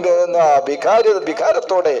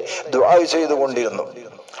വികാരത്തോടെ ദുആ ചെയ്തുകൊണ്ടിരുന്നു.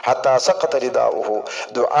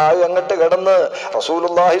 അങ്ങോട്ട് കടന്ന്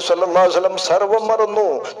റസൂലുള്ളാഹി സ്വല്ലല്ലാഹു അലൈഹി വസല്ലം സർവം മറന്നു.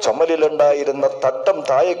 ചുമലിലുണ്ടായിരുന്ന തട്ടം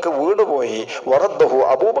താഴേക്ക് വീണുപോയി. വറദ്ദഹു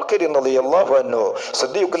അബൂബക്കർ റളിയല്ലാഹു അൻഹു,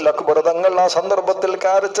 സിദ്ദീഖുൽ അക്ബർ തങ്ങൾ ആ സന്ദർഭത്തിൽ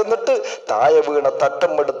കയറി ചെന്നിട്ട് താഴെ വീണ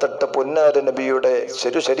തട്ടം എടുത്തിട്ട് പൊന്നാര നബിയുടെ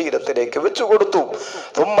ശരീരത്തിലേക്ക് വെച്ചു കൊടുത്തു.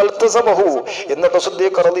 എന്നിട്ട്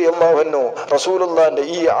സിദ്ദീഖ് റളിയല്ലാഹു അൻഹു റസൂലുള്ളാഹിന്റെ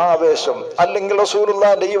ഈ ആവേശം അല്ലെങ്കിൽ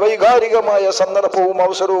റസൂലുള്ളാഹിന്റെ ഈ വൈകാരികമായ സന്ദർഭവും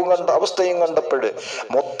അവസ്ഥയും കണ്ടപ്പോൾ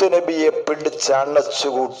മുത്തുനബിയെ പിടിച്ച്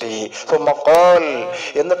അണച്ചുകൂട്ടി.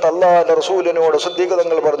 എന്നിട്ട് അല്ലാഹുവിന്റെ റസൂലിനോട് സിദ്ദീഖ്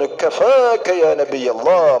തങ്ങൾ പറഞ്ഞു, കഫാക യാ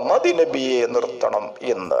നബിയല്ലാഹ്, മദി നബിയെ നിർത്തണം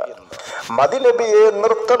എന്ന്, മദി നബിയെ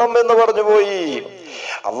നിർത്തണം എന്ന് പറഞ്ഞു പോയി.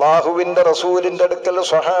 അള്ളാഹുവിന്റെ റസൂലിന്റെ അടുക്കൽ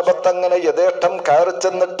സ്വഹാബത്ത് അങ്ങനെ യഥേഷ്ടം കയറി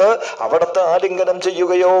ചെന്നിട്ട് അവിടുത്തെ ആലിംഗനം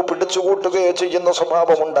ചെയ്യുകയോ പിടിച്ചുകൂട്ടുകയോ ചെയ്യുന്ന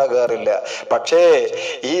സ്വഭാവം ഉണ്ടാകാറില്ല. പക്ഷേ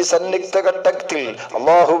ഈ സന്നിഗ്ധ ഘട്ടത്തിൽ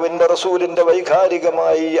അള്ളാഹുവിന്റെ റസൂലിന്റെ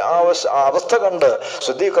വൈകാരികമായി അവസ്ഥ കണ്ട്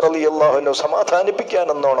സിദ്ദീഖ് റളിയല്ലാഹു അൻഹു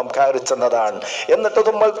സമാധാനിപ്പിക്കാനെന്നോണം കയറി ചെന്നതാണ്. എന്നിട്ട്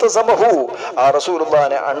തുമ്മൽതസമഹു, ആ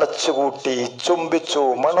റസൂലുള്ളാഹിനെ അണച്ചുകൂട്ടി, ചുംബിച്ചു,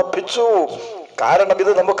 മണപ്പിച്ചു. കാരണം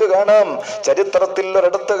ഇത് നമുക്ക് കാണാം, ചരിത്രത്തിൽ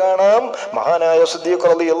ഒരിടത്ത് കാണാം, മഹാനായ സിദ്ദീഖ്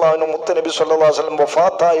റളിയല്ലാഹു അൻഹു മുത്തുനബി സ്വല്ലല്ലാഹു അലൈഹി വസല്ലം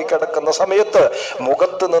വഫാത്തായി കിടക്കുന്ന സമയത്ത്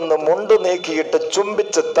മുഖത്ത് നിന്ന് മുണ്ട് നീക്കിയിട്ട്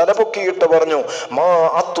ചുംബിച്ച് തലപൊക്കിയിട്ട് പറഞ്ഞു, മാ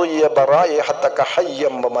അത്വയ്യബ റായിഹതക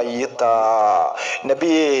ഹയ്യം വമയ്യിതാ.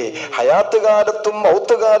 നബിയെ, ഹയാത്ത് കാലത്തും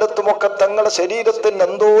മൗത്ത് കാലത്തും ഒക്കെ തങ്ങളുടെ ശരീരത്തിന്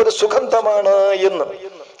എന്തോ ഒരു സുഗന്ധമാണ് എന്ന്.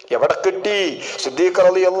 എവിടെ കിട്ടി? സിദ്ദീഖ്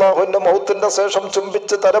റളിയല്ലാഹു അൻഹു മൗത്തിന്റെ ശേഷം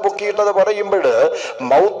ചുംബിച്ച് തലപൊക്കിയിട്ടത് പറയുമ്പോൾ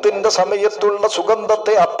മൗത്തിന്റെ സമയത്തുള്ള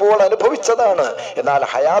സുഗന്ധത്തെ അപ്പോൾ അനുഭവിച്ചതാണ്. എന്നാൽ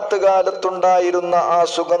ഹയാത്ത് കാലത്തുണ്ടായിരുന്ന ആ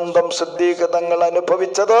സുഗന്ധം സിദ്ദീഖ് തങ്ങൾ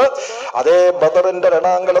അനുഭവിച്ചത് അതേ ബദറിന്റെ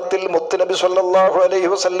രണാങ്കളത്തിൽ മുത്തുനബി സ്വല്ലല്ലാഹു അലൈഹി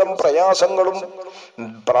വസല്ലം പ്രയാസങ്ങളും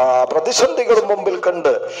പ്രതിസന്ധികളും മുമ്പിൽ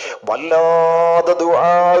കണ്ട് വല്ലാതെ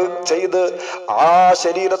ദുആ ചെയ്ത് ആ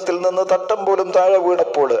ശരീരത്തിൽ നിന്ന് തട്ടം പോലും താഴെ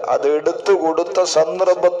വീണപ്പോൾ അത് എടുത്തു കൊടുത്ത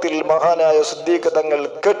സന്ദർഭത്തിൽ മഹാനായ സിദ്ദീഖ് തങ്ങൾ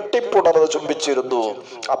കെട്ടിപ്പുണർന്ന് ചുംബിച്ചിരുന്നു.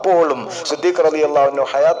 അപ്പോഴും സിദ്ദീഖ് റളിയല്ലാഹു അൻഹു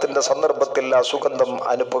ഹയാത്തിന്റെ സന്ദർഭത്തിൽ ആ സുഗന്ധം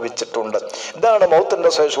അനുഭവിച്ചിട്ടുണ്ട്. ഇതാണ്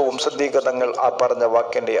മൗത്തിന്റെ ശേഷവും സിദ്ദീഖ് തങ്ങൾ ആ പറഞ്ഞ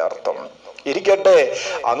വാക്കിന്റെ അർത്ഥം. ഇരിക്കട്ടെ,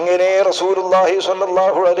 അങ്ങനെ റസൂലുള്ളാഹി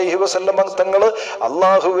സ്വല്ലല്ലാഹു അലൈഹി വസല്ലം തങ്ങൾ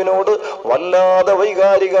അള്ളാഹുവിനോട് വല്ലാതെ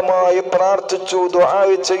വൈകാരികമായി പ്രാർത്ഥിച്ചു, ദുആ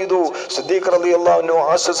ചെയ്തു. സിദ്ദീഖ് റളിയല്ലാഹു അൻഹു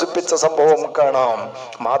ആശ്വസിപ്പിച്ച സംഭവം കാണാം.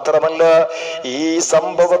 മാത്രമല്ല, ഈ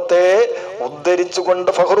സംഭവത്തെ ഉദ്ധരിച്ചുകൊണ്ട്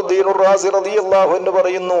ഫഖ്റുദ്ദീൻ റാസി റളിയല്ലാഹു അൻഹു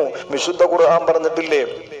പറയുന്നു, വിശുദ്ധ ഖുർആൻ പറഞ്ഞിട്ടില്ലേ,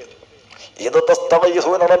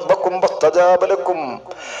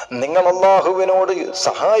 നിങ്ങൾ അള്ളാഹുവിനോട്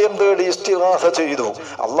സഹായം തേടി ഇസ്തിഗാസ ചെയ്തു,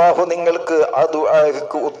 അള്ളാഹു നിങ്ങൾക്ക് ആ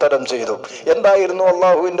ദുആക്ക് ഉത്തരം ചെയ്തു. എന്തായിരുന്നു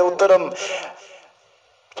അള്ളാഹുവിന്റെ ഉത്തരം?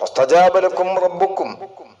 ഫസ്തജാബലക്കും റബ്ബുക്കും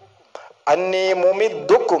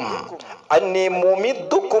അന്നീ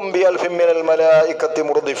മുമിദ്ദുക്കും ബിഅൽഫിൻ മിനൽ മലായികത്തി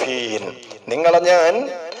മുർദിഫീൻ. നിങ്ങളെ ഞാൻ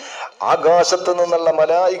ആകാശത്ത് നിന്നുള്ള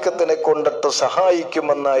മലായികത്തിനെ കൊണ്ടിട്ട്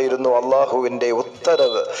സഹായിക്കുമെന്നായിരുന്നു അള്ളാഹുവിന്റെ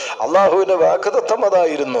ഉത്തരവ്. അള്ളാഹുവിന്റെ വാഗ്ദത്തം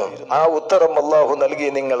അതായിരുന്നു. ആ ഉത്തരം അള്ളാഹു നൽകി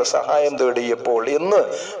നിങ്ങൾ സഹായം തേടിയപ്പോൾ എന്ന്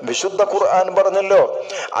വിശുദ്ധ ഖുർആൻ പറഞ്ഞല്ലോ.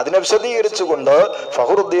 അതിനെ വിശദീകരിച്ചുകൊണ്ട്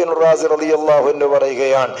ഫഖ്റുദ്ദീൻ റാസി റളിയല്ലാഹു അൻഹു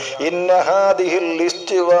പറയുകയാണ്, ഇന്ന ഹാദിഹിൽ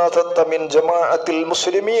ഇസ്തിഗാസത മിൻ ജമാഅത്തിൽ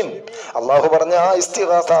മുസ്ലിമീൻ. അള്ളാഹു പറഞ്ഞ ആ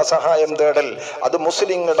ഇസ്തിഗാസ, സഹായം തേടൽ, അത്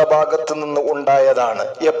മുസ്ലിങ്ങളുടെ ഭാഗത്ത് നിന്ന് ഉണ്ടായതാണ്.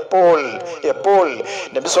 എപ്പോൾ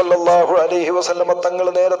നബി സല്ലല്ലാഹു അലൈഹി വസല്ലം തങ്ങൾ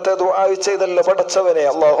നേരത്തെ ദുആ ചെയ്തല്ലോ, പടച്ചവനെ,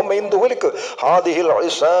 അല്ലാഹുമ്മ ഇൻ തുഹ്ലിക് ഹാദിഹിൽ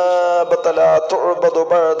ഇസാബത ലാ തുഅബദു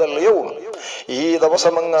ബഅദൽ യൗം. ഈ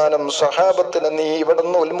ദിവസമെങ്ങാനും സഹാബത്തിന് നീ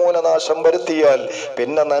ഇവിടുന്ന് ഉന്മൂലനാശം വരുത്തിയാൽ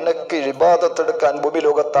പിന്നെ നിനക്ക് ഇബാദത്ത് എടുക്കാൻ ഭൂമി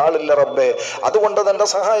ലോകത്ത് ആളില്ല റബ്ബേ. അതുകൊണ്ട് തന്റെ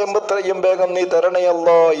സഹായം എത്രയും വേഗം നീ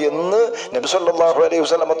തരണയല്ലോ എന്ന് നബി സല്ലല്ലാഹു അലൈഹി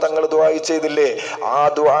വസല്ലം തങ്ങൾ ദുആ ചെയ്തില്ലേ? ആ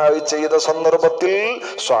ദുആ ചെയ്ത സന്ദർഭത്തിൽ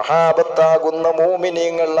സ്വഹാബത്താകുന്ന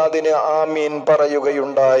മുഅ്മിനീങ്ങൾ അതിന് ആമീൻ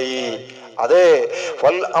പറയുകയുണ്ടായി. അതെ,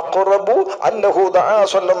 ഫൽ അഖറബു അന്നഹു ദഅ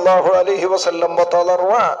സല്ലല്ലാഹു അലൈഹി വസല്ലം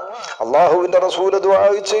വതളറ, അല്ലാഹുവിന്റെ റസൂൽ ദുആ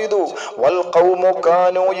ചെയ്തു. വൽ ഖൗമു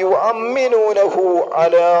കാനൂ യുഅമ്മിനൂനഹു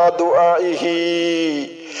അലാ ദുആഇഹി,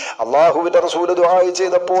 അല്ലാഹുവിന്റെ റസൂൽ ദുആ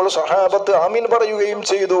ചെയ്തപ്പോൾ സഹാബത്ത് ആമീൻ പറയുകയും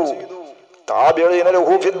ചെയ്തു.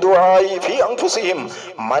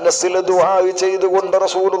 മനസ്സിൽ ദുആ ചെയ്തുകൊണ്ട്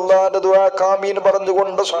റസൂലുള്ളാഹിന്റെ ദുആക്ക് ആമീൻ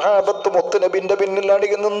പറഞ്ഞുകൊണ്ട് സഹാബത്ത് മുത്തുനബിന്റെ പിന്നിൽ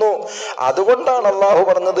അണിഞ്ഞു നിന്നു. അതുകൊണ്ടാണ് അല്ലാഹു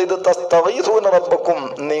പറഞ്ഞത്, ഇത് തസ്തഗീസൂന റബ്ബക്കും,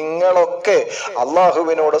 നിങ്ങളൊക്കെ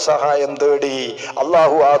അല്ലാഹുവിനോട് സഹായം തേടി.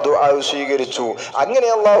 അല്ലാഹു ആ ദുആ സ്വീകരിച്ചു. അങ്ങനെ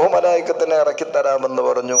അല്ലാഹു മലായികത്തിനെ ഇറക്കി തരാമെന്ന്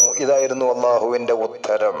പറഞ്ഞു. ഇതായിരുന്നു അല്ലാഹുവിന്റെ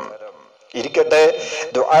ഉത്തരം. ഇരിക്കട്ടെ,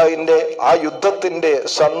 ദുആഇന്റെ ആ യുദ്ധത്തിന്റെ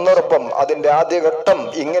സന്ദർഭം, അതിന്റെ ആദ്യഘട്ടം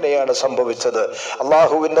ഇങ്ങനെയാണ് സംഭവിച്ചത്.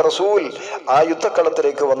 അള്ളാഹുവിന്റെ റസൂൽ ആ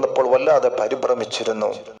യുദ്ധക്കളത്തിലേക്ക് വന്നപ്പോൾ വല്ലാതെ പരിഭ്രമിച്ചിരുന്നു.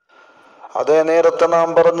 അതേ നേരത്തെ നാം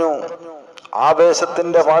പറഞ്ഞു,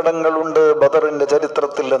 ആവേശത്തിന്റെ പാഠങ്ങളുണ്ട് ബദറിന്റെ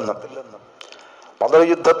ചരിത്രത്തിൽ നിന്ന്. ബദർ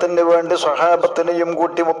യുദ്ധത്തിന് വേണ്ടി സ്വഹാബത്തിനെയും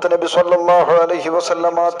കൂട്ടി മുത്തുനബി സ്വല്ലല്ലാഹു അലൈഹി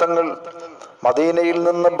വസല്ലമ തങ്ങൾ മദീനയിൽ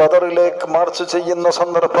നിന്ന് ബദറിലേക്ക് മാർച്ച് ചെയ്യുന്ന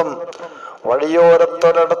സന്ദർഭം,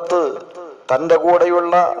 വഴിയോരത്തൊരിടത്ത് തന്റെ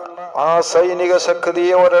കൂടെയുള്ള ആ സൈനിക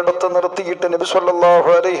ശക്തിയെ ഒരിടത്ത് നിർത്തിയിട്ട് നബി സല്ലല്ലാഹു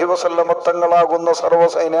അലൈഹി വസല്ലമ തങ്ങളാകുന്ന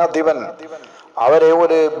സർവ്വസൈന്യാധിപൻ അവരെ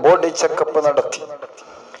ഒരു ബോഡി ചെക്കപ്പ് നടത്തി.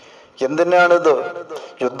 എന്തിനാണിത്?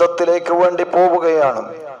 യുദ്ധത്തിലേക്ക് വേണ്ടി പോവുകയാണ്,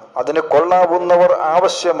 അതിന് കൊള്ളാവുന്നവർ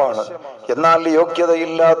ആവശ്യമാണ്. എന്നാൽ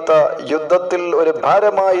യോഗ്യതയില്ലാത്ത, യുദ്ധത്തിൽ ഒരു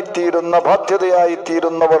ഭാരമായി തീരുന്ന, ബാധ്യതയായി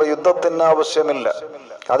തീരുന്നവർ യുദ്ധത്തിന് ആവശ്യമില്ല.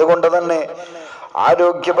 അതുകൊണ്ട് തന്നെ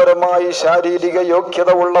ആരോഗ്യപരമായി ശാരീരിക യോഗ്യത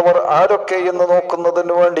ഉള്ളവർ ആരൊക്കെ എന്ന്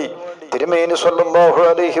നോക്കുന്നതിന് വേണ്ടി തിരുമേനി സ്വല്ലല്ലാഹു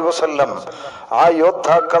അലൈഹി വസല്ലം ആ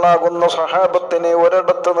യോദ്ധാക്കളാകുന്ന സഹാബത്തിനെ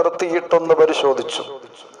ഒരിടത്ത് നിർത്തിയിട്ടൊന്ന് പരിശോധിച്ചു.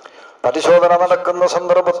 പരിശോധന നടക്കുന്ന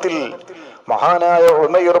സന്ദർഭത്തിൽ മഹാനായ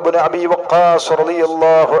ഉമൈർ ഇബ്നു അബീ വഖാസ്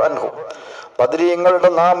റളിയല്ലാഹു അൻഹു, ബദരീങ്ങളുടെ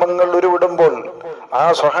നാമങ്ങൾ ഉരുവിടുമ്പോൾ ആ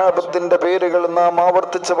സ്വഹാബത്തിന്റെ പേരുകൾ നാം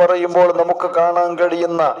ആവർത്തിച്ച് പറയുമ്പോൾ നമുക്ക് കാണാൻ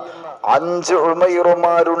കഴിയുന്ന 5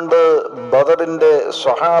 ഉമൈറുമാരുണ്ട് ബദറിന്റെ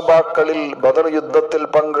സ്വഹാബാക്കളിൽ, ബദർ യുദ്ധത്തിൽ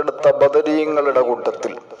പങ്കെടുത്ത ബദരീങ്ങളുടെ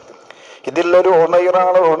കൂട്ടത്തിൽ. ഇതിൽ ഒരു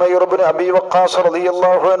ഉമൈറാണ് ഉമൈർ ഇബ്നു അബീ വഖാസ്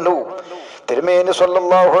റളിയല്ലാഹു അൻഹു. തിരുമേനി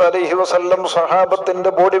സ്വല്ലല്ലാഹു അലൈഹി വസല്ലം സ്വഹാബത്തിന്റെ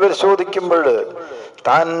ബോഡി പരിശോധിക്കുമ്പോൾ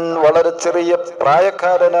താൻ വളരെ ചെറിയ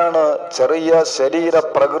പ്രായക്കാരനാണ്, ചെറിയ ശരീര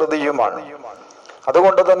പ്രകൃതിയുമാണ്.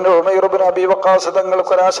 അതുകൊണ്ട് തന്നെ ഉമൈർ ഇബ്നു അബീ വഖാസ്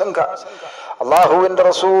തങ്ങൾക്കൊരാശങ്ക, അല്ലാഹുവിന്റെ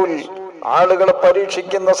റസൂൽ ആളുകളെ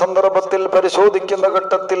പരീക്ഷിക്കുന്ന സന്ദർഭത്തിൽ, പരിശോധിക്കുന്ന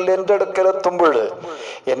ഘട്ടത്തിൽ എൻ്റെ അടുക്കലെത്തുമ്പോൾ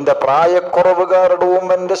എൻ്റെ പ്രായക്കുറവ് കാരണവും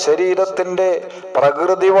എൻ്റെ ശരീരത്തിന്റെ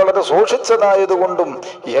പ്രകൃതി വളരെ സൂക്ഷിച്ചതായതുകൊണ്ടും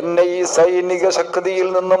എന്നെ ഈ സൈനിക ശക്തിയിൽ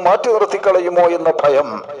നിന്ന് മാറ്റി നിർത്തിക്കളയുമോ എന്ന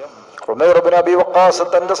ഭയം ഉമൈർ ഇബ്നു അബീ വഖാസ്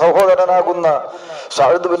തന്റെ സഹോദരനാകുന്ന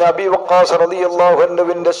സഅദ് ഇബ്നു അബീ വഖാസ് റളിയല്ലാഹു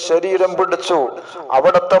അൻഹുവിന്റെ ശരീരം പിടിച്ചു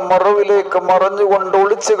അവിടത്തെ മറവിലേക്ക് മറഞ്ഞുകൊണ്ട്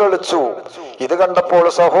ഒളിച്ചു കളിച്ചു. ഇത് കണ്ടപ്പോൾ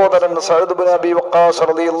സഹോദരൻ സഅദ് ഇബ്നു അബീ വഖാസ്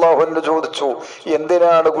റളിയല്ലാഹു അൻഹു ചോദിച്ചു,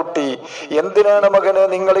 എന്തിനാണ് കുട്ടി, എന്തിനാണ് മകനെ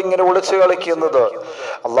നിങ്ങൾ ഇങ്ങനെ ഒളിച്ചു കളിക്കുന്നത്?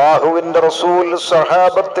 അല്ലാഹുവിന്റെ റസൂൽ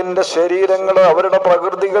സഹാബത്തിന്റെ ശരീരങ്ങൾ, അവരുടെ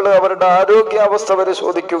പ്രകൃതികൾ, അവരുടെ ആരോഗ്യാവസ്ഥ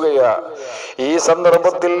പരിശോധിക്കുകയാ. ഈ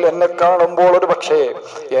സന്ദർഭത്തിൽ എന്നെ കാണുമ്പോൾ ഒരു പക്ഷേ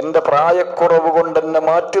എന്റെ പ്രായക്കുറവ് കൊണ്ട് എന്നെ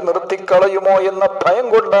മാറ്റി നിർത്തിക്കളയുമോ എന്ന ഭയം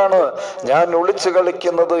കൊണ്ടാണ് ഞാൻ ഒളിച്ചു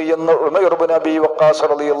കളിക്കുന്നത് എന്ന് ഉമൈർ ഇബ്നു അബീ വഖാസ്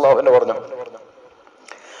റളിയല്ലാഹു അൻഹു പറഞ്ഞു.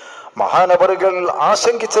 മഹാനവറുകൾ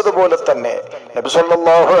ആശങ്കിച്ചതുപോലെ തന്നെ നബി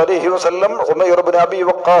സല്ലല്ലാഹു അലൈഹി വസല്ലം ഉമൈർ ഇബ്നു അബീ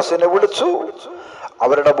വഖാസിനെ വിളിച്ചു,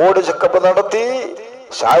 അവരുടെ ബോഡി ചെക്കപ്പ് നടത്തി.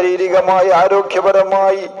 ശാരീരികമായി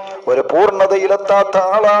ആരോഗ്യപരമായി ഒരു പൂർണ്ണതയിലെത്താത്ത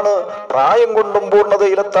ആളാണ്, പ്രായം കൊണ്ടും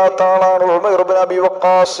പൂർണ്ണതയിലെത്താത്ത ആളാണ് ഉമൈർ ഇബ്നു അബീ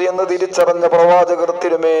വഖാസ് എന്ന് തിരിച്ചറിഞ്ഞ പ്രവാചകർ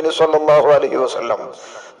തിരുമേനി സല്ലല്ലാഹു അലൈഹി വസല്ലം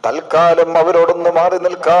തൽക്കാലം അവരോടൊന്ന് മാറി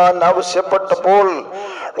നിൽക്കാൻ ആവശ്യപ്പെട്ടപ്പോൾ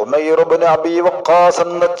ഉമൈർ ഇബ്നു അബീ വഖാസ്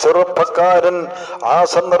എന്ന ചെറുപ്പക്കാരൻ ആ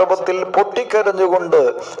സന്ദർഭത്തിൽ പൊട്ടിക്കരഞ്ഞുകൊണ്ട്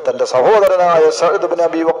തന്റെ സഹോദരനായ സഅദ് ഇബ്നു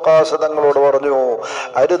അബീ വഖാസ് തങ്ങളോട് പറഞ്ഞു,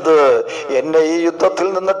 അരുത്, എന്നെ ഈ യുദ്ധത്തിൽ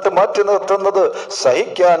നിന്നിട്ട് മാറ്റി നിർത്തുന്നത്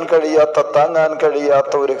സഹിക്കാൻ കഴിയാത്ത, താങ്ങാൻ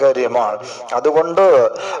കഴിയാത്ത ഒരു കാര്യമാണ്. അതുകൊണ്ട്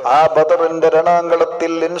ആ ബദറിന്റെ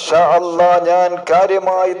രണാങ്കളത്തിൽ ഇൻഷാ അല്ലാഹ് ഞാൻ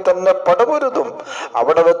കാര്യമായി തന്നെ പടപൊരുതും.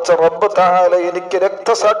 അവിടെ വെച്ച് റബ്ബ് തആല എനിക്ക്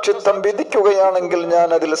രക്തസാക്ഷിത്വം വിധിക്കുകയാണെങ്കിൽ ഞാൻ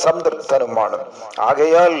അതിൽ സംതൃപ്തനുമാണ്.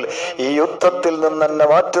 ആകയാൽ ഈ യുദ്ധത്തിൽ നിന്ന് എന്നെ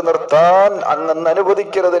മാറ്റി നിർത്താൻ അങ്ങ്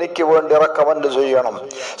അനുവദിക്കരുത്, എനിക്ക് വേണ്ടി റെക്കമെൻഡ് ചെയ്യണം,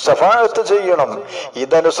 ശഫാഅത്ത് ചെയ്യണം.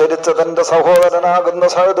 ഇതനുസരിച്ച് തന്റെ സഹോദരനാകുന്ന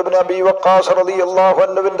സഅദ് ഇബ്നു അബീ വഖാസ് റളിയല്ലാഹു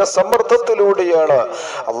അൻഹുവിന്റെ സമ്മർദ്ദത്തിലൂടെയാണ്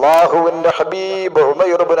അല്ലാഹുവിന്റെ ഹബീബ്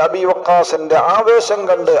ഉമൈർ ഇബ്നു അബീ വഖാസിന്റെ ആവേശം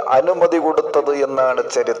കണ്ട് അനുമതി കൊടുത്തത് എന്നാണ്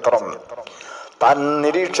ചരിത്രം. താൻ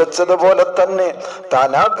നിരീക്ഷിച്ചതുപോലെ തന്നെ, താൻ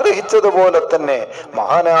ആഗ്രഹിച്ചതുപോലെ തന്നെ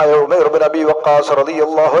മഹാനായ ഉമർ ഇബ്നു അബീ വഖാസ്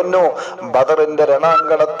റളിയല്ലാഹു അൻഹു ബദറിന്റെ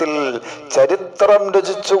രണാങ്കണത്തിൽ ചരിത്രം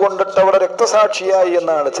രചിച്ചുകൊണ്ടിട്ട് അവിടെ രക്തസാക്ഷിയായി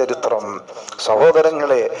എന്നാണ് ചരിത്രം.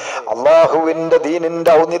 സഹോദരങ്ങളെ, അള്ളാഹുവിന്റെ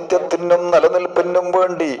ദീനിന്റെ ഔന്നിത്യത്തിനും നിലനിൽപ്പിനും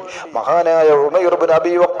വേണ്ടി മഹാനായ ഉമർ ഇബ്നു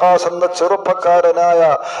അബീ വഖാസ് എന്ന ചെറുപ്പക്കാരനായ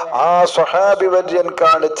ആ സ്വഹാബി വര്യൻ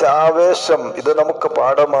കാണിച്ച ആവേശം ഇത് നമുക്ക്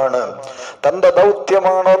പാഠമാണ്. തന്റെ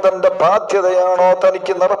ദൗത്യമാണോ, തന്റെ ബാധ്യതയാണോ,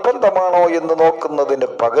 തനിക്ക് നിർബന്ധമാണോ എന്ന് നോക്കുന്നതിന്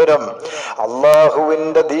പകരം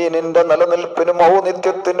അള്ളാഹുവിന്റെ ദീനിന്റെ നിലനിൽപ്പിനും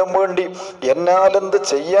ഔന്നിത്യത്തിനും വേണ്ടി എന്നാൽ എന്ത്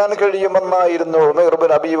ചെയ്യാൻ കഴിയുമെന്നായിരുന്നു ഉമർ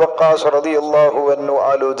ഇബ്നു അബീ വഖാസ് റളിയല്ലാഹു അൻഹു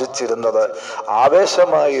ആലോചിച്ചിരുന്നത്.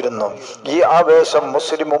 ആവേശമായിരുന്നു. ഈ ആവേശം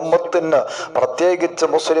മുസ്ലിം ഉമ്മത്തിന്, പ്രത്യേകിച്ച്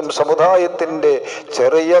മുസ്ലിം സമുദായത്തിന്റെ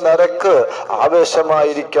ചെറിയ നിരക്ക്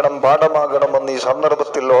ആവേശമായിരിക്കണം, പാഠമാകണമെന്ന് ഈ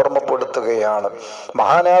സന്ദർഭത്തിൽ ഓർമ്മപ്പെടുത്തുകയാണ്.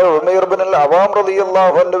 മഹാനായ ഉമൈർ ഇബ്നുൽ അവാം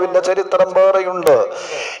റളിയല്ലാഹു അൻഹുവിന്റെ ചരിത്രം വേറെയുണ്ട്.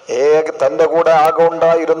 തന്റെ കൂടെ ആകെ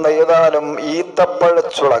ഉണ്ടായിരുന്ന ഏതാനും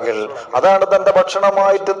ഈത്തപ്പഴച്ചുളകൾ, അതാണ് തന്റെ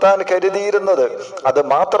ഭക്ഷണമായിട്ട് താൻ കരുതിയിരുന്നത്. അത്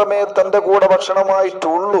മാത്രമേ തന്റെ കൂടെ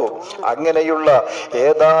ഭക്ഷണമായിട്ടുള്ളൂ. അങ്ങനെയുള്ള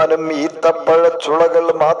ഏതാനും ഈത്തപ്പഴച്ചുളകൾ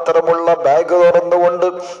മാത്രമുള്ള ബാഗ് തുറന്നുകൊണ്ട്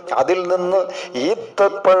അതിൽ നിന്ന്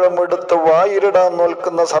ഈത്തപ്പഴം എടുത്ത് വായിലിടാൻ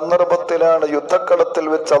നോക്കുന്ന സന്ദർഭത്തിലാണ് യുദ്ധക്കളത്തിൽ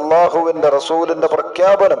വെച്ച് അള്ളാഹുവിന്റെ റസൂലിന്റെ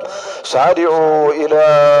പ്രഖ്യാപനം, സാരിഊ ഇലാ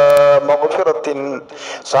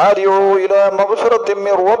മഗ്ഫിറത്തിൻ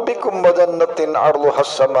മിർ റബ്ബിക്കും വജന്നത്തിൻ അർളുഹാ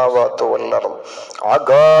അസ്സമാവാതു വൽ അർദ്.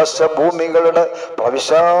 ആകാശഭൂമികളുടെ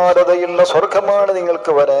പ്രവിശാലതയുള്ള സ്വർഗമാണ്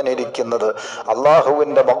നിങ്ങൾക്ക് വരാനിരിക്കുന്നത്.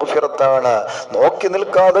 അള്ളാഹുവിന്റെ മഗ്ഫിറത്താണ്. നോക്കി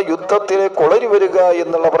നിൽക്കാതെ യുദ്ധത്തിലേക്ക് ഉളരി വരിക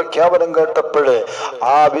എന്നുള്ള പ്രഖ്യാപനം കേട്ടപ്പോൾ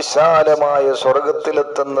ആ വിശാലമായ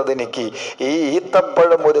സ്വർഗത്തിലെത്തുന്നതിനിക്ക് ഈ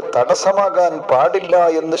ഈത്തപ്പഴം ഒരു തടസ്സമാകാൻ പാടില്ല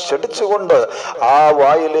എന്ന് ക്ഷണിച്ചുകൊണ്ട് ആ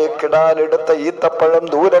വായിലേക്കിടാനെടുത്ത ഈത്തപ്പഴം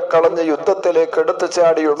ദൂരെ കളഞ്ഞ് യുദ്ധത്തിലേക്ക് എടുത്തു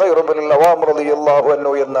ചാടി ഉമൈർ ഇബ്നുൽ അവാം റളിയല്ലാഹു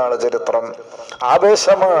അൻഹു എന്നാണ് ചരിത്രം.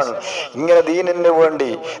 ആവേശമാണ്. ഇങ്ങനെ ദീനിന്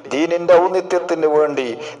വേണ്ടി, ദീനിന്റെ ഔന്നിത്യത്തിന് വേണ്ടി,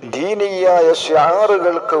 ദീനീയായ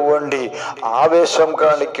ശിആറുകൾക്ക് വേണ്ടി ആവേശം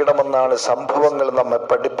കാണിക്കണമെന്നാണ് സംഭവങ്ങൾ നമ്മെ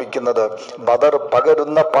പഠിപ്പിക്കുന്നത്. ബദർ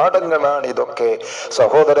പകരുന്ന പാഠങ്ങളാണ് ഇതൊക്കെ.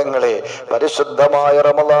 സഹോദരങ്ങളെ, പരിശുദ്ധമായ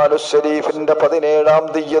റമളാനുൽ ശരീഫിന്റെ 17-ാം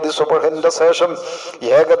തീയതി സുബ്ഹിന്റെ ശേഷം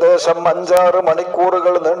ഏകദേശം 5-6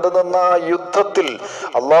 മണിക്കൂറുകൾ നീണ്ടുനിന്ന ആ യുദ്ധത്തിൽ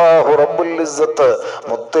അല്ലാഹു റബ്ബുൽ ഇസ്സത്ത്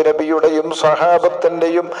മുത്തുനബിയുടെയും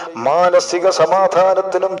സഹാബത്തിന്റെയും മാനസിക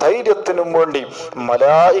സമാധാനത്തിനും ധൈര്യത്തിനും വേണ്ടി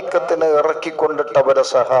മലായിക്കത്തിനെ ഇറക്കിക്കൊണ്ടിട്ട് അവരെ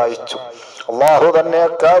സഹായിച്ചു. അള്ളാഹു തന്നെ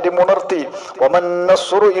അക്കാര്യം ഉണർത്തി,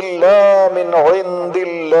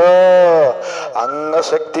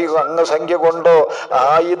 അംഗസംഖ്യ കൊണ്ടോ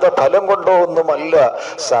ആയുധ ഫലം കൊണ്ടോ ഒന്നുമല്ല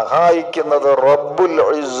സഹായിക്കുന്നത്, റബ്ബുൽ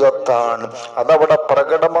ഇസ്സത്താണ്. അതവിടെ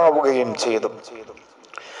പ്രകടമാവുകയും ചെയ്തു.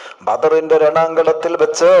 ബദറിന്റെ രണാങ്കണത്തിൽ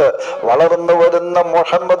വെച്ച് വളർന്നു വരുന്ന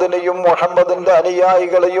മുഹമ്മദിനെയും മുഹമ്മദിന്റെ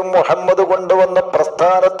അനുയായികളെയും മുഹമ്മദ് കൊണ്ടുവന്ന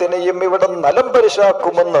പ്രസ്ഥാനത്തിനെയും ഇവിടെ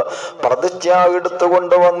നലംപരിശാക്കുമെന്ന് പ്രതിജ്ഞ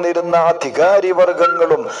എടുത്തുകൊണ്ടുവന്നിരുന്ന അധികാരി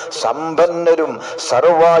വർഗങ്ങളും സമ്പന്നരും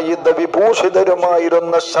സർവായുധ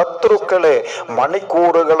വിഭൂഷിതരുമായിരുന്ന ശത്രുക്കളെ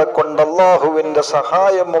മണിക്കൂറുകളെ കൊണ്ട് അല്ലാഹുവിന്റെ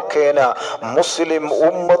സഹായം മുഖേന മുസ്ലിം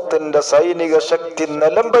ഉമ്മത്തിന്റെ സൈനിക ശക്തി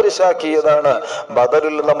നിലംപരിശാക്കിയതാണ്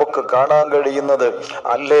ബദറിൽ നമുക്ക് കാണാൻ കഴിയുന്നത്.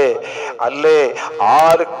 അല്ലേ,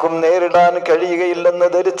 ആർക്കും നേരിടാൻ കഴിയുകയില്ലെന്ന്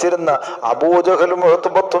ധരിച്ചിരുന്ന അബൂജഹലും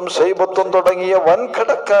ഉത്ബത്തും ശൈബത്തും തുടങ്ങിയ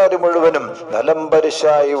വൻകടക്കാര് മുഴുവനും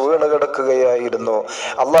നിലംപരിശായി വീണ് കിടക്കുകയായിരുന്നു.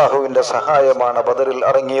 അള്ളാഹുവിന്റെ സഹായമാണ് ബദറിൽ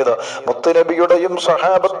ഇറങ്ങിയത്. മുത്തുനബിയുടെയും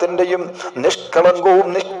സഹാബത്തിന്റെയും നിഷ്കളങ്കവും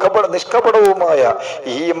നിഷ്കപടവുമായ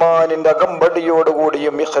ഈമാനിന്റെ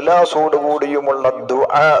അകമ്പടിയോടുകൂടിയും ഇഖ്ലാസോടുകൂടിയുമുള്ള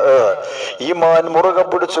ദുആ, ഈമാൻ മുറുകെ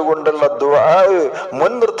പിടിച്ചുകൊണ്ടുള്ള ദുആ,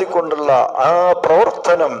 മുൻനിർത്തിക്കൊണ്ടുള്ള ആ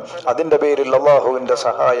പ്രവർത്തനം, അതിന്റെ പേരിൽ അള്ളാഹുവിന്റെ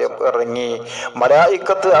സഹായം ഇറങ്ങി.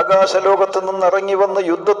 മലായിക്കത്ത് ആകാശലോകത്ത് നിന്ന് ഇറങ്ങി വന്ന്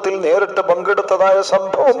യുദ്ധത്തിൽ നേരിട്ട് പങ്കെടുത്തതായ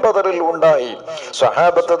സംഭവം ബദറിൽ ഉണ്ടായി.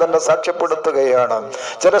 സ്വഹാബത്ത് തന്നെ സാക്ഷ്യപ്പെടുത്തുകയാണ്.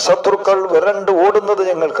 ചില ശത്രുക്കൾ വിരണ്ട് ഓടുന്നത്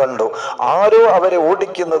ഞങ്ങൾ കണ്ടു. ആരോ അവരെ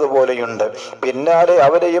ഓടിക്കുന്നത് പോലെയുണ്ട്. പിന്നാലെ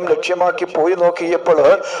അവരെയും ലക്ഷ്യമാക്കി പോയി നോക്കിയപ്പോൾ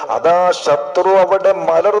അതാ ശത്രു അവിടെ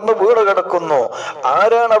മലർന്നു വീണ് കിടക്കുന്നു.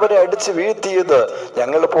 ആരാണ് അവരെ അടിച്ചു വീഴ്ത്തിയത്?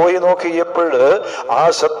 ഞങ്ങൾ പോയി നോക്കിയപ്പോൾ ആ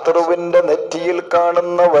ശത്രുവിന്റെ നെറ്റിയിൽ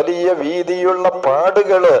കാണുന്ന വലിയ വീതിയുള്ള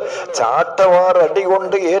പാടുകള്, ചാട്ടവാർ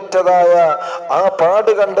അടികൊണ്ട് ഏറ്റതായ ആ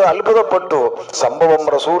പാട് കണ്ട് അത്ഭുതപ്പെട്ടു. സംഭവം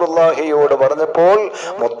റസൂലുള്ളാഹിയോട് പറഞ്ഞപ്പോൾ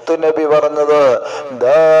മുത്തുനബി പറഞ്ഞത്,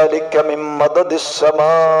 ദാലിക മിൻ മദദിസ്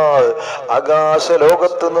സമാ, ആകാശ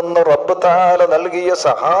ലോകത്ത് നിന്ന് റബ്ബ് തആല നൽകിയ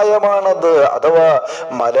സഹായമാണത്. അഥവാ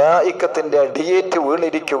മലായിക്കത്തിന്റെ അടിയേറ്റ്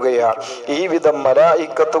വീണിരിക്കുകയാണ്. ഈ വിധം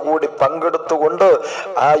മലായിക്കത്ത് കൂടി പങ്കെടുത്തുകൊണ്ട്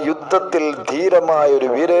ആ യുദ്ധത്തിൽ ധീരമായ ഒരു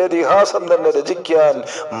വീരേതിഹാസം തന്നെ രചിക്കാൻ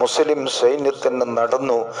മുസ്ലിം സൈന്യത്തിന്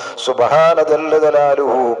നടന്നു. സുബ്ഹാന ജല്ല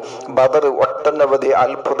ജലാലുഹു. ബദർ ഒട്ടനവധി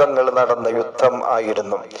അത്ഭുതങ്ങൾ നടന്ന യുദ്ധം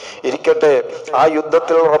ആയിരുന്നു. ഇരിക്കട്ടെ, ആ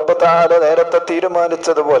യുദ്ധത്തിൽ റബ്ബ് തആല നേരത്തെ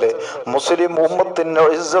തീരുമാനിച്ചതുപോലെ മുസ്ലിം ഉമ്മത്തിന്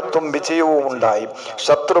ഇസ്സത്തും വിജയവും ഉണ്ടായി.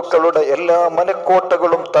 ശത്രുക്കളുടെ എല്ലാ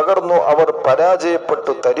മനക്കോട്ടകളും തകർന്നു. അവർ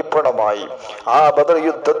പരാജയപ്പെട്ടു തരിപ്പണമായി. ആ ബദർ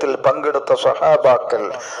യുദ്ധത്തിൽ പങ്കെടുത്ത സ്വഹാബാക്കൾ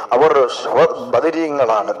അവർ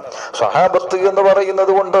ബദരീങ്ങളാണ്. സ്വഹാബത്ത് എന്ന്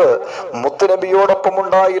പറയുന്നത് കൊണ്ട് മുത്തുനബിയോടൊപ്പം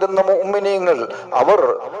ഉണ്ടായിരുന്ന മുഅ്മിനീങ്ങൾ അവർ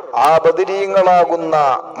ആ ബദരീങ്ങളാകുന്ന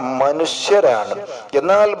മനുഷ്യരാണ്.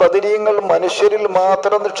 എന്നാൽ ബദരീങ്ങൾ മനുഷ്യരിൽ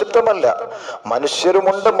മാത്രം നിക്ഷിപ്തമല്ല,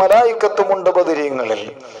 മനുഷ്യരുമുണ്ട്, മലായിക്കത്തുമുണ്ട് ബദരീങ്ങളിൽ.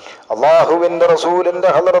 അള്ളാഹുവിന്റെ റസൂലിന്റെ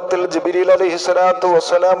ഹളറത്തിൽ ജിബ്രീൽ അലൈഹിസ്സലാത്തു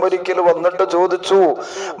വസ്സലാം ഒരിക്കൽ വന്നിട്ട് ചോദിച്ചു,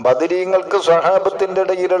 ബദരീങ്ങൾക്ക് സ്വഹാബത്തിന്റെ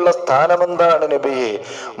ഇടയിലുള്ള സ്ഥാനം എന്താണ് നബിയെ?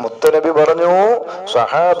 മുത്തനബി പറഞ്ഞു,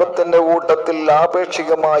 സ്വഹാബത്തിന്റെ കൂട്ടത്തിൽ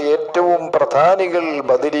ആപേക്ഷികമായ ഏറ്റവും പ്രധാനികൾ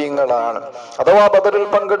ബദരീങ്ങളാണ്, അഥവാ ബദറിൽ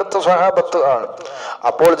പങ്കെടുത്ത സ്വഹാബത്ത് ആണ്.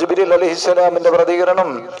 അപ്പോൾ ജിബ്രീൽ അലൈഹിസ്സലാമിന്റെ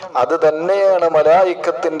പ്രതികരണം, അത് തന്നെയാണ്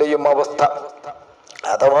മലായിക്കത്തിന്റെയും അവസ്ഥ.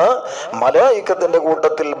 അഥവാ മലായിക്കത്തിന്റെ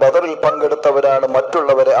കൂട്ടത്തിൽ ബദറിൽ പങ്കെടുത്തവരാണ്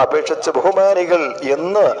മറ്റുള്ളവരെ അപേക്ഷിച്ച് ബഹുമാനികൾ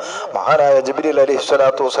എന്ന് മഹാനായ ജിബ്രീൽ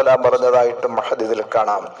അലൈഹിസ്സലാത്തു വസ്സലാം പറഞ്ഞതായിട്ട് ഹദീസിൽ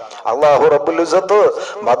കാണാം. അല്ലാഹു റബ്ബുൽ ഇസ്സത്ത്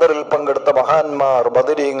ബദറിൽ പങ്കെടുത്ത മഹാന്മാർ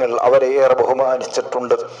ബദരീങ്ങൾ അവരെ ഏറെ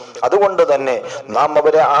ബഹുമാനിച്ചിട്ടുണ്ട്. അതുകൊണ്ട് തന്നെ നാം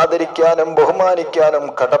അവരെ ആദരിക്കാനും ബഹുമാനിക്കാനും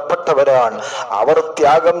കടപ്പെട്ടവരാണ്. അവർ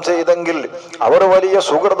ത്യാഗം ചെയ്തെങ്കിൽ, അവർ വലിയ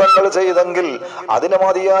സുഹൃതങ്ങൾ ചെയ്തെങ്കിൽ, അതിന്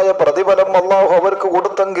മതിയായ പ്രതിഫലം അല്ലാഹു അവർക്ക്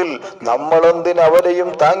കൊടുത്തെങ്കിൽ നമ്മൾ എന്തിന് അവരെ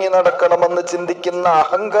താങ്ങി നടക്കണമെന്ന് ചിന്തിക്കുന്ന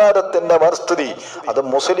അഹങ്കാരത്തിന്റെ മർസ്തുതി അത്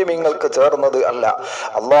മുസ്ലിമീങ്ങൾക്ക് ചേർന്നത് അല്ല.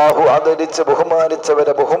 അള്ളാഹു ആദരിച്ച്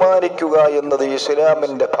ബഹുമാനിച്ചവരെ ബഹുമാനിക്കുക എന്നത്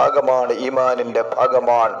ഇസ്ലാമിന്റെ ഭാഗമാണ്, ഈമാനിന്റെ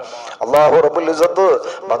ഭാഗമാണ്. അള്ളാഹു റബ്ബുൽ ഇസ്സത്ത്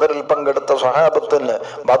ബദറിൽ പങ്കെടുത്ത സ്വഹാബത്തിന്,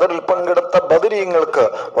 ബദറിൽ പങ്കെടുത്ത ബദരീങ്ങൾക്ക്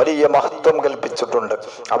വലിയ മഹത്വം കൽപ്പിച്ചിട്ടുണ്ട്.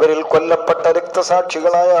 അവരിൽ കൊല്ലപ്പെട്ട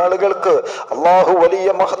രക്തസാക്ഷികളായ ആളുകൾക്ക് അള്ളാഹു വലിയ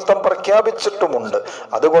മഹത്വം പ്രഖ്യാപിച്ചിട്ടുമുണ്ട്.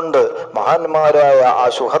 അതുകൊണ്ട് മഹാന്മാരായ ആ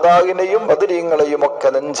ശുഹദായിനെയും ബദരീങ്ങളെയും ഒക്കെ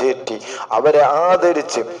നെഞ്ചേറ്റി അവരെ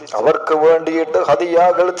ആദരിച്ച് അവർക്ക് വേണ്ടിയിട്ട്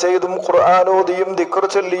ഹദിയാകൾ ചെയ്തും ഖുർആനോദിയും ദിക്ർ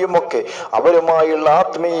ചൊല്ലിയും ഒക്കെ അവരുമായുള്ള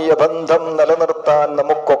ആത്മീയ ബന്ധം നിലനിർത്താൻ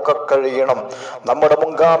നമുക്കൊക്കെ കഴിയണം. നമ്മുടെ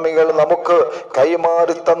മുൻഗാമികൾ നമുക്ക്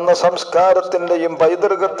കൈമാറി തന്ന സംസ്കാരത്തിന്റെയും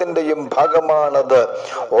പൈതൃകത്തിന്റെയും ഭാഗമാണത്.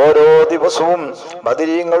 ഓരോ ദിവസവും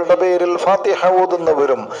ബദരീങ്ങളുടെ പേരിൽ ഫാത്തിഹ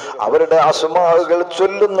ഓതുന്നവരും അവരുടെ അസ്മാഉകൾ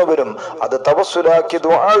ചൊല്ലുന്നവരും അത് തവസ്സുലാക്കി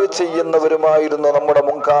ദുആ ചെയ്യുന്നവരുമായിരുന്നു നമ്മുടെ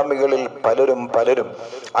മുൻഗാമികളിൽ പലരും.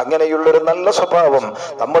 അങ്ങനെയുള്ളൊരു നല്ല സ്വഭാവം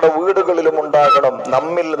നമ്മുടെ വീടുകളിലും ഉണ്ടാകണം,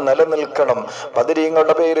 നമ്മിൽ നിലനിൽക്കണം.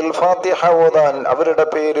 ബദരീങ്ങളുടെ പേരിൽ ഫാത്തിഹ ഓതാൻ, അവരുടെ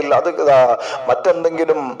പേരിൽ അത്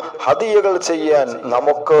മറ്റെന്തെങ്കിലും ഹദിയകൾ ചെയ്യാൻ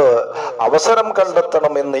നമുക്ക് അവസരം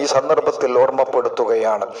കണ്ടെത്തണം എന്ന് ഈ സന്ദർഭത്തിൽ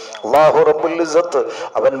ഓർമ്മപ്പെടുത്തുകയാണ്. അല്ലാഹു റബ്ബുൽ ഇസ്സത്ത്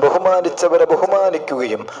അവൻ ബഹുമാനിച്ചവരെ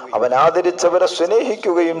ബഹുമാനിക്കുകയും അവൻ ആദരിച്ചവരെ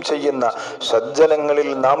സ്നേഹിക്കുകയും ചെയ്യുന്ന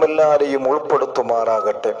സജ്ജനങ്ങളിൽ നാം എല്ലാവരെയും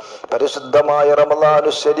ഉൾപ്പെടുത്തുമാറാകട്ടെ. പരിശുദ്ധമായ റമളാനു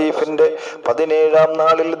ശരീഫിന്റെ 17-ാം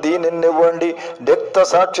നാളിൽ ദീനിന് വേണ്ടി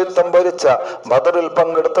രക്തസാക്ഷിത്വം വരിച്ച ബദറിൽ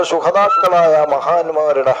പങ്കെടുത്ത ശുഹദാക്കളായ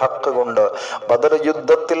മഹാന്മാരുടെ ഹക്ക് കൊണ്ട്, ബദർ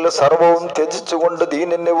യുദ്ധത്തിൽ സർവവും ത്യജിച്ചുകൊണ്ട്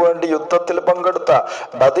ദീനിന് വേണ്ടി യുദ്ധത്തിൽ പങ്കെടുത്ത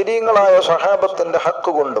ബദരീങ്ങളായ സ്വഹാബത്തിന്റെ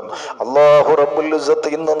ഹക്ക് കൊണ്ടും അല്ലാഹു റബ്ബുൽ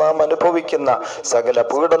ഇസ്സത്ത് ഇന്ന് നാം അനുഭവിക്കുന്ന സകല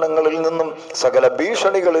പീഡനങ്ങളിൽ നിന്നും സകല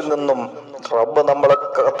ഭീഷണികളിൽ നിന്നും റബ്ബ് നമ്മളെ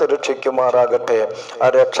കാത്തുരക്ഷിക്കുമാറാകട്ടെ,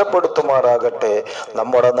 രക്ഷപ്പെടുത്തുമാറാകട്ടെ.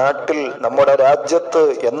 നമ്മുടെ നാട്ടിൽ, നമ്മുടെ രാജ്യത്ത്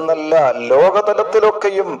എന്നല്ല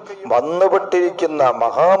ലോകതലത്തിലൊക്കെയും വന്നുപെട്ടിരിക്കുന്ന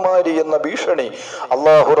മഹാമാരി എന്ന ഭീഷണി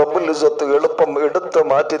അല്ലാഹു റബ്ബുൽ ഇസ്സത്ത് എളുപ്പം എടുത്ത്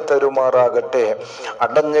മാറ്റി തരുമാറാകട്ടെ.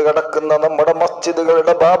 അടഞ്ഞു കിടക്കുന്ന നമ്മുടെ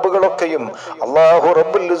മസ്ജിദുകളുടെ ബാബുകളൊക്കെയും അല്ലാഹു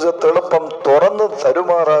റബ്ബുൽ ഇസ്സത്ത് എളുപ്പം തുറന്നു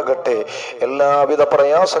തരുമാറാകട്ടെ. എല്ലാവിധ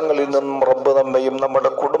പ്രയാസങ്ങളിൽ നിന്നും റബ്ബ് നമ്മയും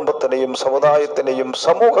നമ്മുടെ കുടുംബത്തിനെയും സമുദായത്തിനെയും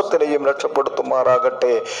സമൂഹത്തിനെയും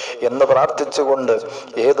രക്ഷപ്പെടുത്തുമാറാകട്ടെ എന്ന് പ്രാർത്ഥിച്ചുകൊണ്ട്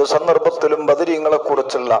ഏത് സന്ദർഭത്തിലും ബദരീങ്ങളെ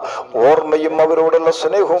കുറിച്ചുള്ള ഓർമ്മയും അവരോടുള്ള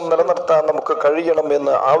സ്നേഹവും നിലനിർത്താൻ നമുക്ക്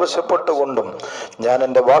കഴിയണമെന്ന് ആവശ്യപ്പെട്ടുകൊണ്ടും ഞാൻ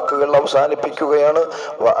എൻ്റെ വാക്കുകൾ അവസാനിപ്പിക്കുകയാണ്.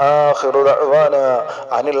 വആഖിറു ദഅ്വാനാ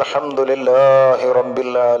അനിൽ ഹംദുലില്ലാഹി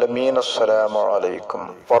റബ്ബിൽ ആലമീൻ. അസ്സലാമു അലൈക്കും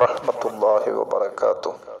വറഹ്മത്തുള്ളാഹി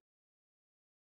വബറകാതുഹു.